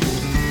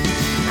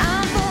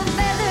 I'm for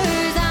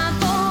feathers, I'm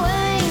for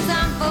wings,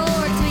 I'm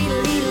for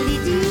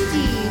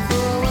tweedledee-dee-dee.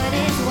 For what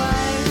it's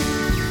worth,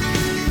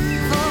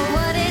 for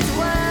what it's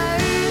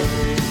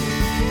worth.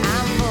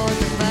 I'm for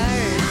the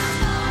birds,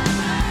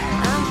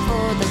 I'm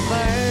for the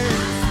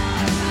birds,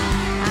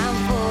 I'm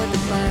for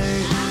the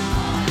birds,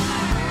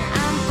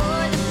 I'm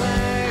for the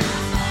birds,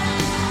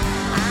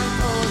 I'm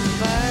for the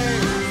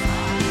birds,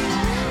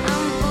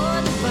 I'm for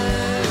the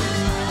birds,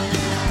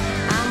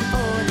 I'm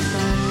for the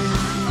birds.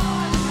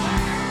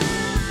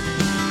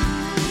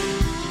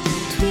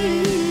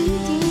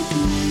 Tweedledee-dee.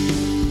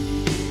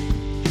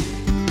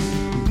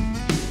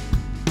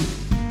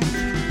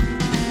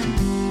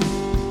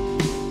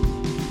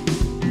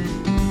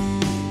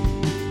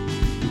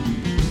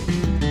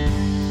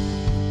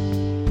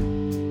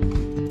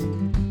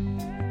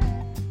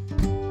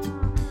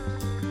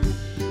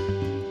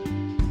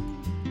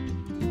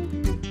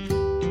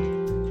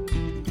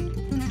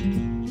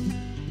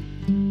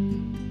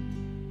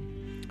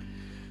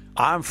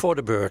 I'm for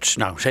the birds.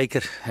 Nou,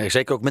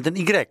 zeker ook met een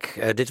Y.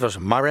 Dit was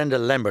Miranda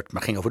Lambert,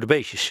 maar ging over de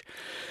beestjes.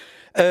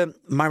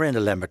 Miranda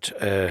Lambert.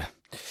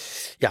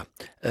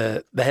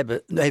 We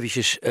hebben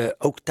eventjes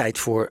ook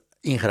tijd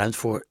ingeruimd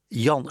voor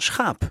Jan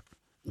Schaap.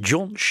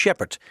 John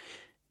Shepherd.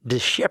 De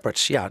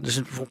Shepherds, ja, dat is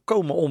een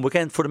volkomen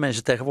onbekend voor de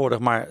mensen tegenwoordig,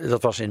 maar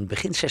dat was in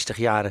begin 60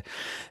 jaren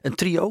een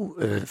trio,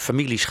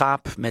 familie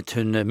Schaap, met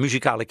hun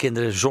muzikale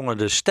kinderen zongen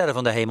de sterren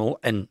van de hemel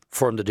en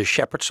vormden de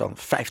Shepherds al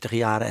 50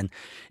 jaar. En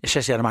in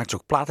 60 jaar maakten ze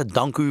ook platen.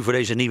 Dank u voor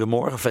deze nieuwe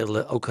morgen.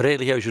 Veel ook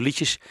religieuze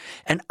liedjes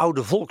en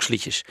oude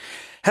volksliedjes.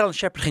 Helen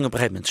Shepard ging op een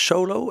gegeven moment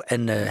solo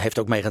en heeft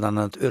ook meegedaan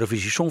aan het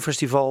Eurovisie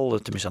Songfestival,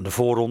 tenminste aan de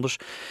voorrondes.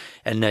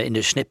 En in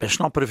de Snip en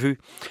Snap Revue. Op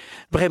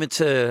een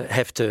gegeven moment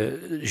heeft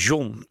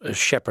John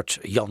Shepherd,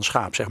 Jan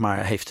Schaap, zeg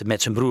maar, heeft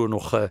met zijn broer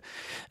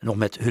nog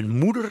met hun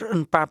moeder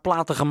een paar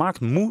platen gemaakt.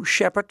 Moe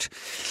Shepherd. In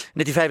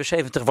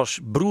 1975 was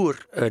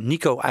broer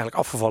Nico eigenlijk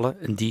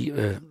afgevallen. En die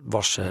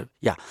was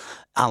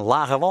aan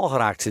lage wal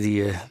geraakt.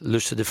 Die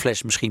lustte de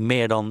fles misschien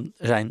meer dan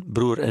zijn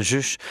broer en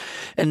zus.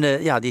 En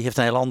die heeft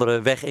een hele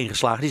andere weg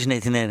ingeslagen. Die is in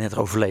 1991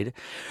 overleden.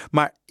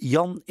 Maar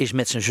Jan is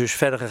met zijn zus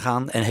verder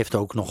gegaan en heeft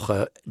ook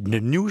nog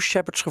de New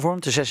Shepherds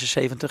gevormd, de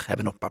 76.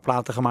 Hebben nog een paar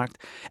platen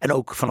gemaakt. En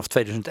ook vanaf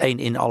 2001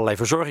 in allerlei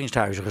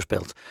verzorgingshuizen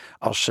gespeeld.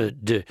 Als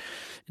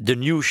de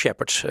New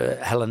Shepherds,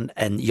 Helen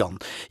en Jan.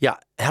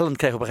 Ja, Helen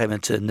kreeg op een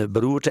gegeven moment een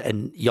beroerte.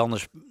 En Jan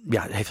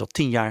heeft al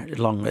 10 jaar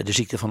lang de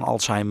ziekte van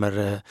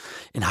Alzheimer.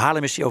 In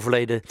Haarlem is hij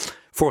overleden,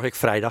 vorige week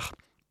vrijdag.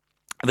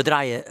 We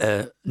draaien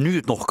nu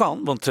het nog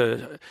kan, want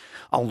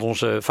al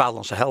onze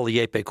vaderlandse helden,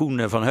 J.P.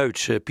 Koen van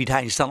Heuts, Piet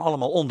Hein, staan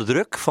allemaal onder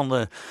druk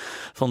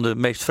van de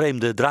meest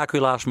vreemde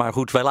Dracula's. Maar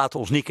goed, wij laten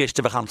ons niet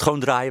kisten, we gaan het gewoon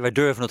draaien, wij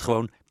durven het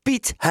gewoon.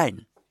 Piet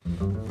Hein.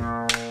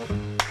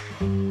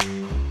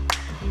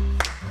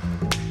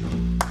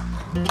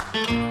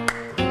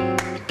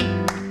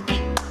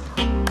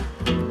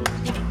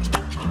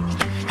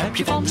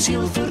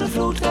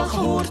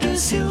 de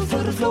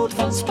zilveren vloot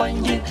van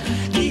Spanje.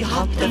 Die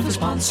had even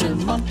Spaanse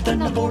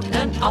matten aan boord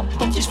en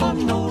appeltjes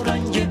van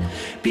oranje.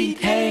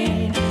 Piet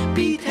Hein,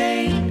 Piet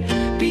Hein,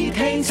 Piet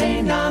Hein,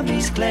 zijn naam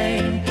is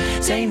klein.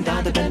 Zijn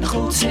daden ben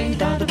groot, zijn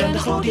daden ben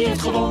groot. Die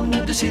heeft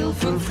gewonnen de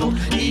zilveren vloot.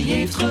 Die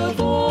heeft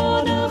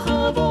gewonnen,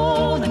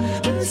 gewonnen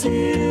de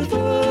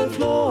zilveren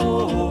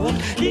vloot.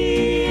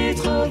 Die heeft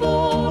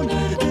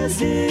gewonnen de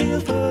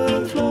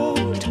zilveren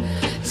vloot.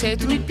 Zei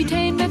toen Piet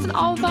Hein met een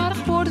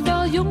alwaardig woord,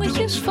 wel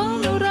jongetjes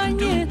van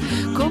oranje.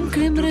 Kom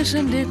klimmer eens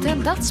en dit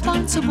en dat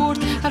Spaanse woord,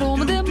 en rol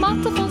me de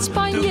matten van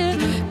Spanje.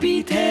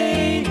 Piet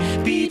Hein,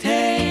 Piet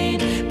Hein,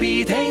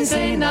 Piet Hein,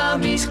 zijn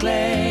naam is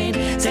klein.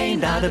 Zijn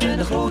daden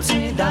ben groot,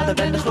 zijn daden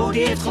ben groot.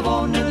 Die heeft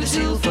gewonnen de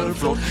zilveren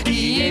vloot.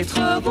 Die heeft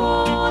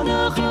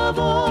gewonnen,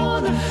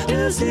 gewonnen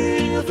de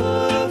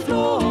zilveren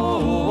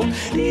vloot.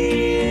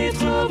 Die heeft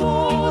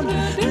gewonnen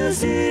de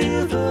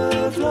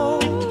zilveren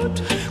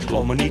vloot.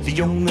 Klommen niet de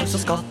jongens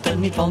als katten,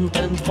 niet want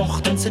en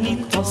vochten ze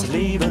niet als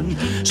leeuwen.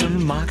 Ze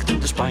maakten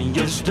de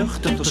Spanjers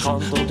duchtig de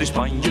schand, tot in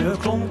Spanje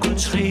klonken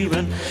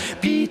schreeuwen.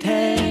 Piet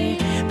Hein,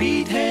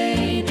 Piet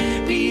Hein,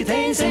 Piet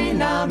Hein, zijn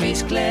naam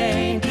is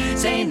klein.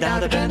 Zijn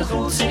daden ben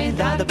groot, zijn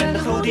daden ben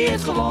groot. Die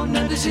heeft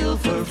gewonnen de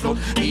zilveren vloot.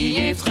 Die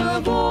heeft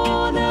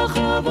gewonnen,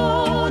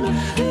 gewonnen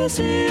de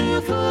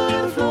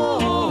zilveren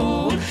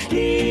vloot.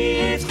 Die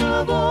heeft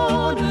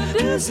gewonnen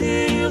de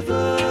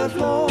zilveren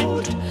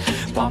vloot.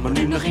 Kwam er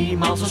nu nog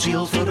eenmaal zo'n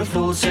zilveren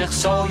vloot, zeg,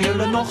 zou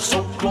jullie nog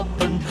zo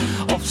kloppen?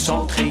 Of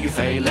zou het geen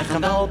veilig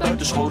en wel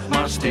buiten schoot,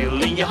 maar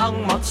stil in je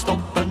hangmat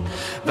stoppen?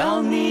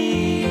 Wel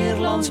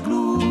Nederlands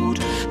bloed,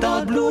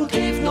 dat bloed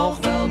heeft nog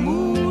wel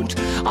moed.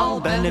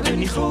 Al ben ik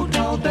niet groot,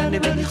 al ben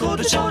ik niet groot,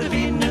 we zouden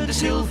winnen de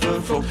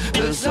zilveren vloot.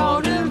 We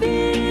zouden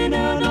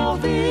winnen, nog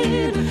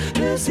winnen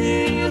de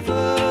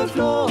zilveren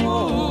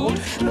vloot.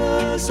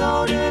 We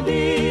zouden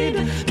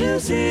winnen de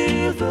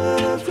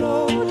zilveren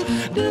vloot.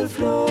 De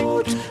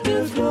vloot,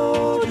 de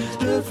vloot,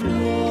 de vloot.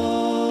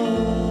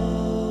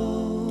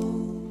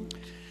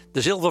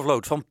 De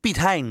Zilvervloot van Piet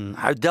Hein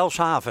uit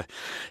Delfshaven.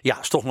 Ja,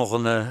 is toch nog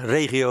een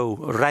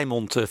regio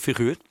Rijnmond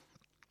figuur.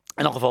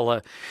 In elk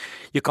geval,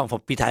 je kan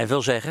van Piet Hein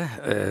veel zeggen.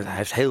 Hij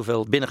heeft heel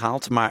veel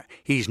binnengehaald, maar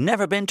he's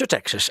never been to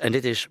Texas. En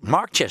dit is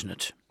Mark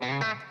Chestnut.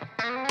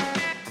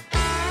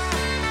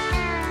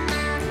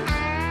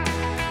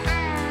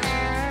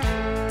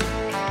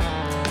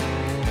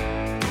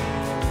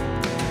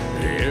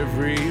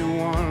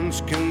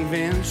 Everyone's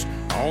convinced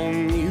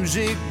on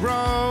Music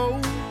Row.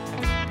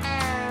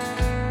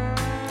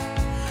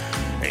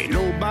 Ain't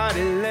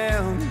nobody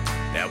left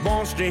that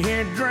wants to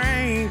hear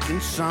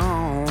drinking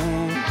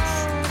songs.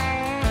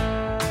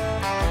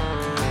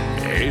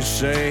 They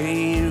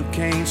say you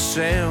can't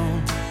sell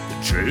the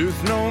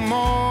truth no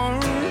more.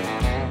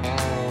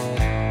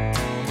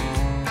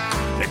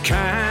 The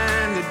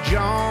kind that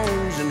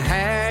Jones and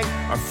Hag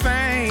are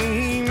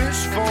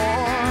famous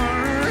for.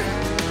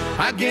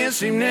 I guess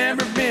he'd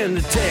never been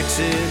to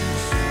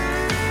Texas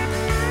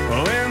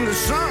when the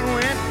sun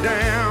went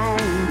down.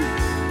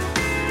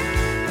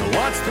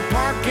 Watch the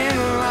parking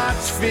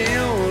lots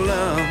fill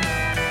up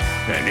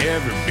and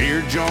every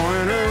beer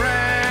joint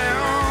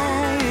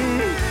around.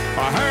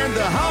 I heard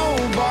the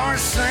whole bar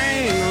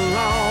sing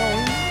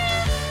along.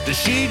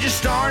 She just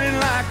started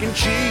liking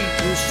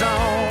cheating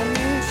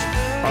songs.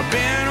 I've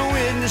been a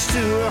witness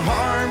to a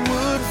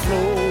hardwood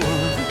floor.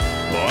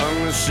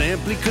 One that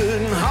simply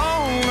couldn't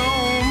hold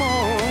no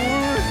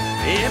more.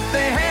 If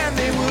they had,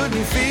 they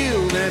wouldn't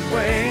feel that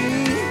way.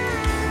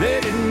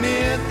 They'd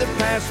admit the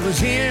past was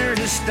here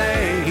to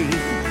stay,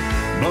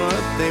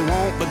 but they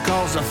won't,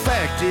 because the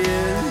fact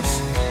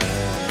is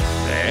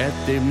that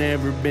they've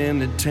never been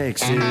to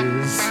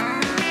Texas.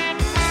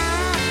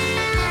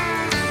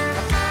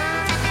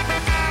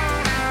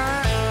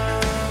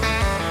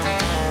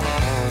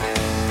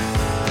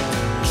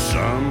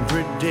 Some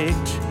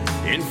predict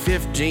in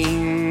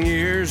 15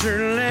 years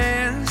or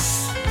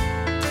less,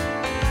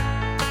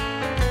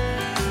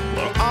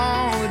 we'll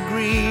all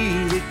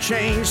agree to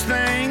change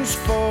things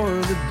for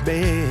the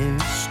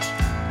best.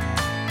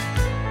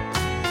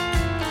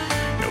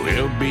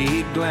 We'll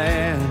be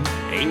glad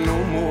ain't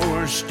no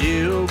more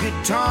steel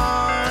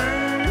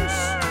guitars.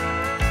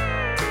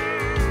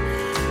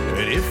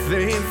 But if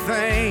they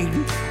think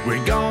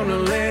we're gonna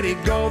let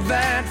it go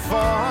that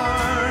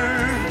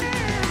far,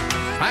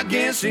 I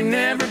guess they've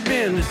never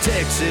been to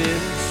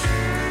Texas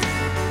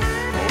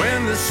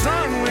when the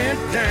sun went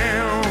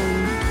down.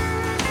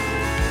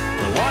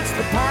 Watch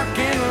the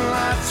parking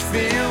lots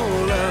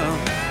fill up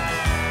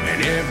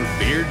and every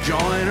beer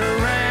joint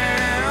around.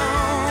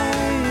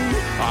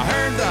 I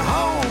heard the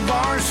whole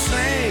bar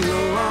sing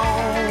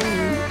along,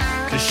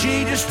 'cause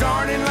she just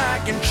started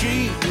liking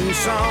cheating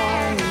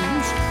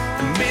songs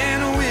and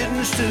been a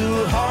witness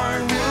to a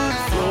hardwood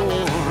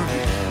floor,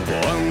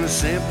 one that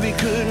simply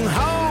couldn't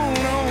hold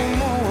no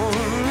more.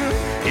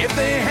 If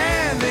they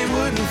had, they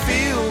wouldn't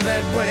feel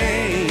that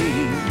way.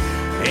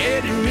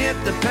 They'd admit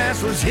the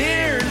past was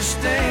here to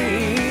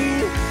stay,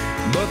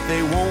 but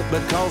they won't,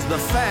 because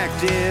the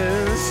fact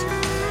is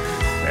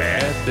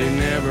that they've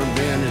never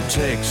been to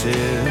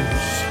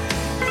Texas.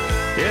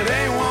 Yeah,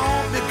 they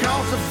won't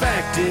because the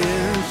fact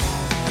is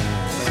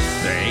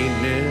they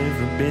ain't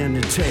never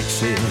been to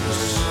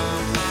Texas.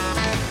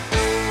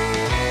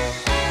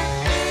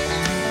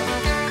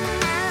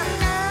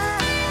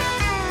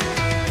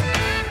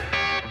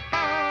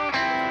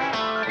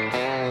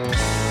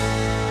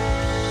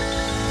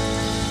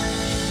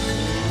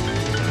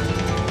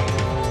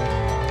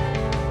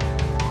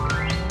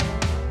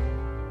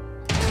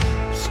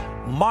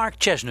 Mark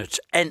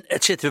Chestnut. En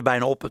het zit weer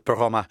bijna op, het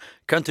programma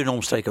Country en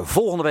Omstreken.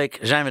 Volgende week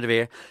zijn we er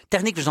weer.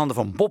 Techniekverstander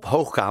van Bob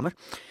Hoogkamer.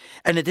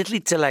 En dit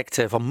lied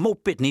lijkt van Mo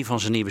Pitney van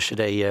zijn nieuwe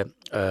cd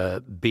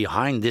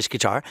Behind This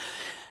Guitar.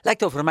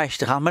 Lijkt over een meisje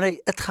te gaan, maar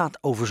nee, het gaat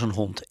over zijn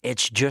hond.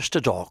 It's just a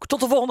dog. Tot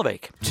de volgende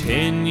week.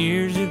 10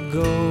 years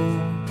ago,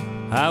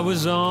 I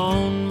was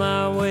on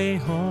my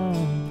way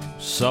home.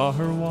 Saw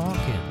her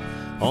walking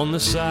on the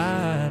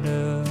side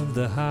of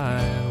the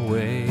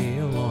highway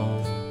alone.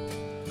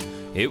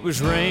 It was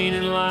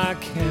raining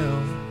like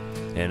hell,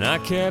 and I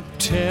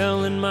kept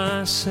telling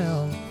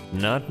myself,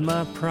 not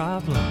my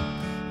problem,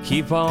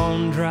 keep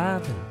on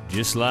driving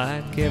just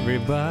like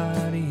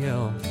everybody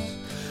else.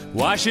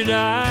 Why should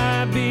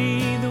I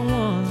be the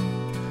one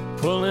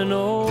pulling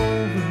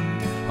over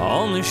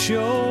on the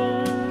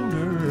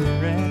shoulder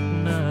at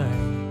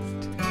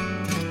night?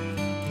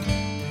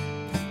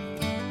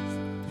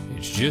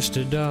 It's just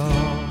a dog,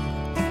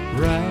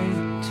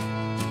 right?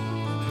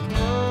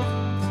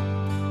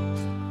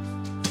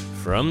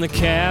 From the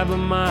cab of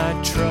my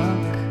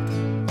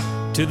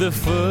truck to the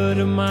foot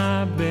of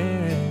my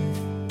bed,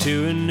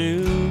 to a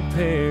new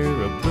pair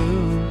of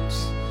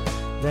boots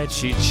that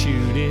she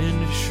chewed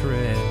into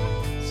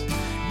shreds,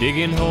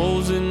 digging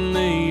holes in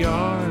the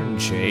yard,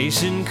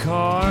 chasing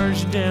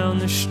cars down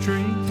the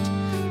street,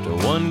 till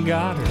one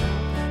got her,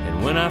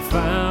 and when I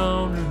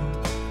found her,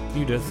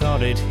 you'd have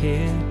thought it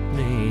hit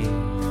me.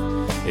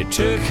 It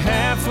took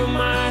half of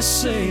my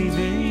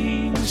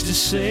savings to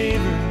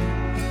save her,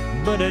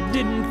 but I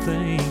didn't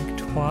think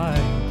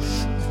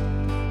twice.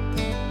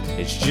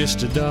 It's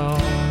just a dog,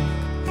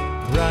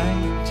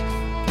 right?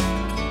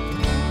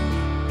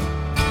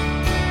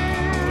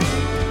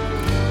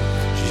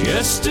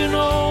 Just an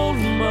old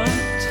mutt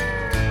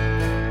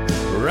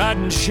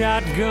riding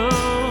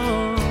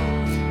shotgun,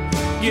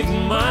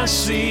 getting my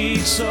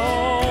seats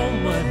all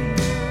muddy.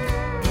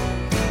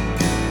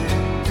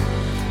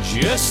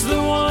 Just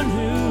the one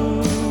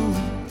who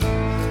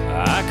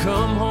I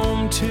come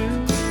home to,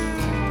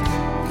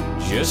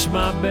 just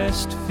my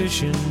best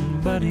fishing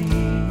buddy.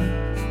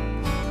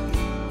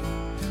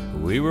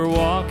 We were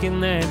walking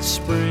that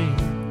spring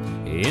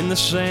in the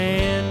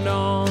sand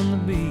on the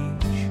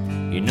beach.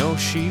 You know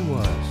she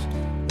was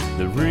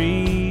the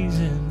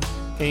reason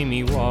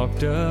Amy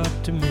walked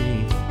up to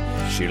me.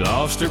 She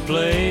lost her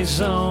place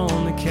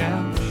on the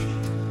couch,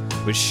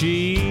 but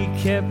she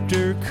kept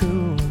her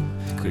cool,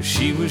 'cause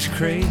she was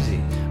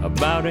crazy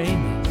about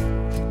Amy,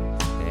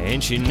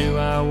 and she knew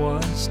I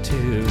was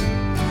too.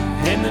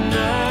 And the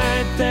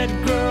night that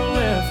girl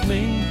left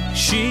me,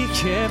 she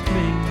kept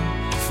me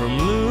from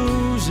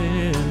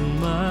losing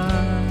my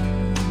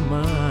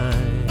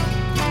mind.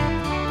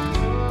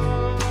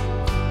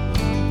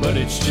 But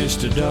it's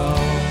just a dog,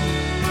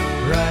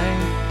 right?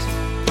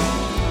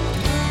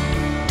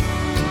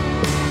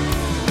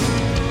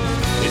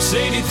 It's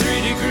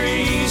 83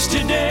 degrees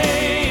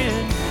today,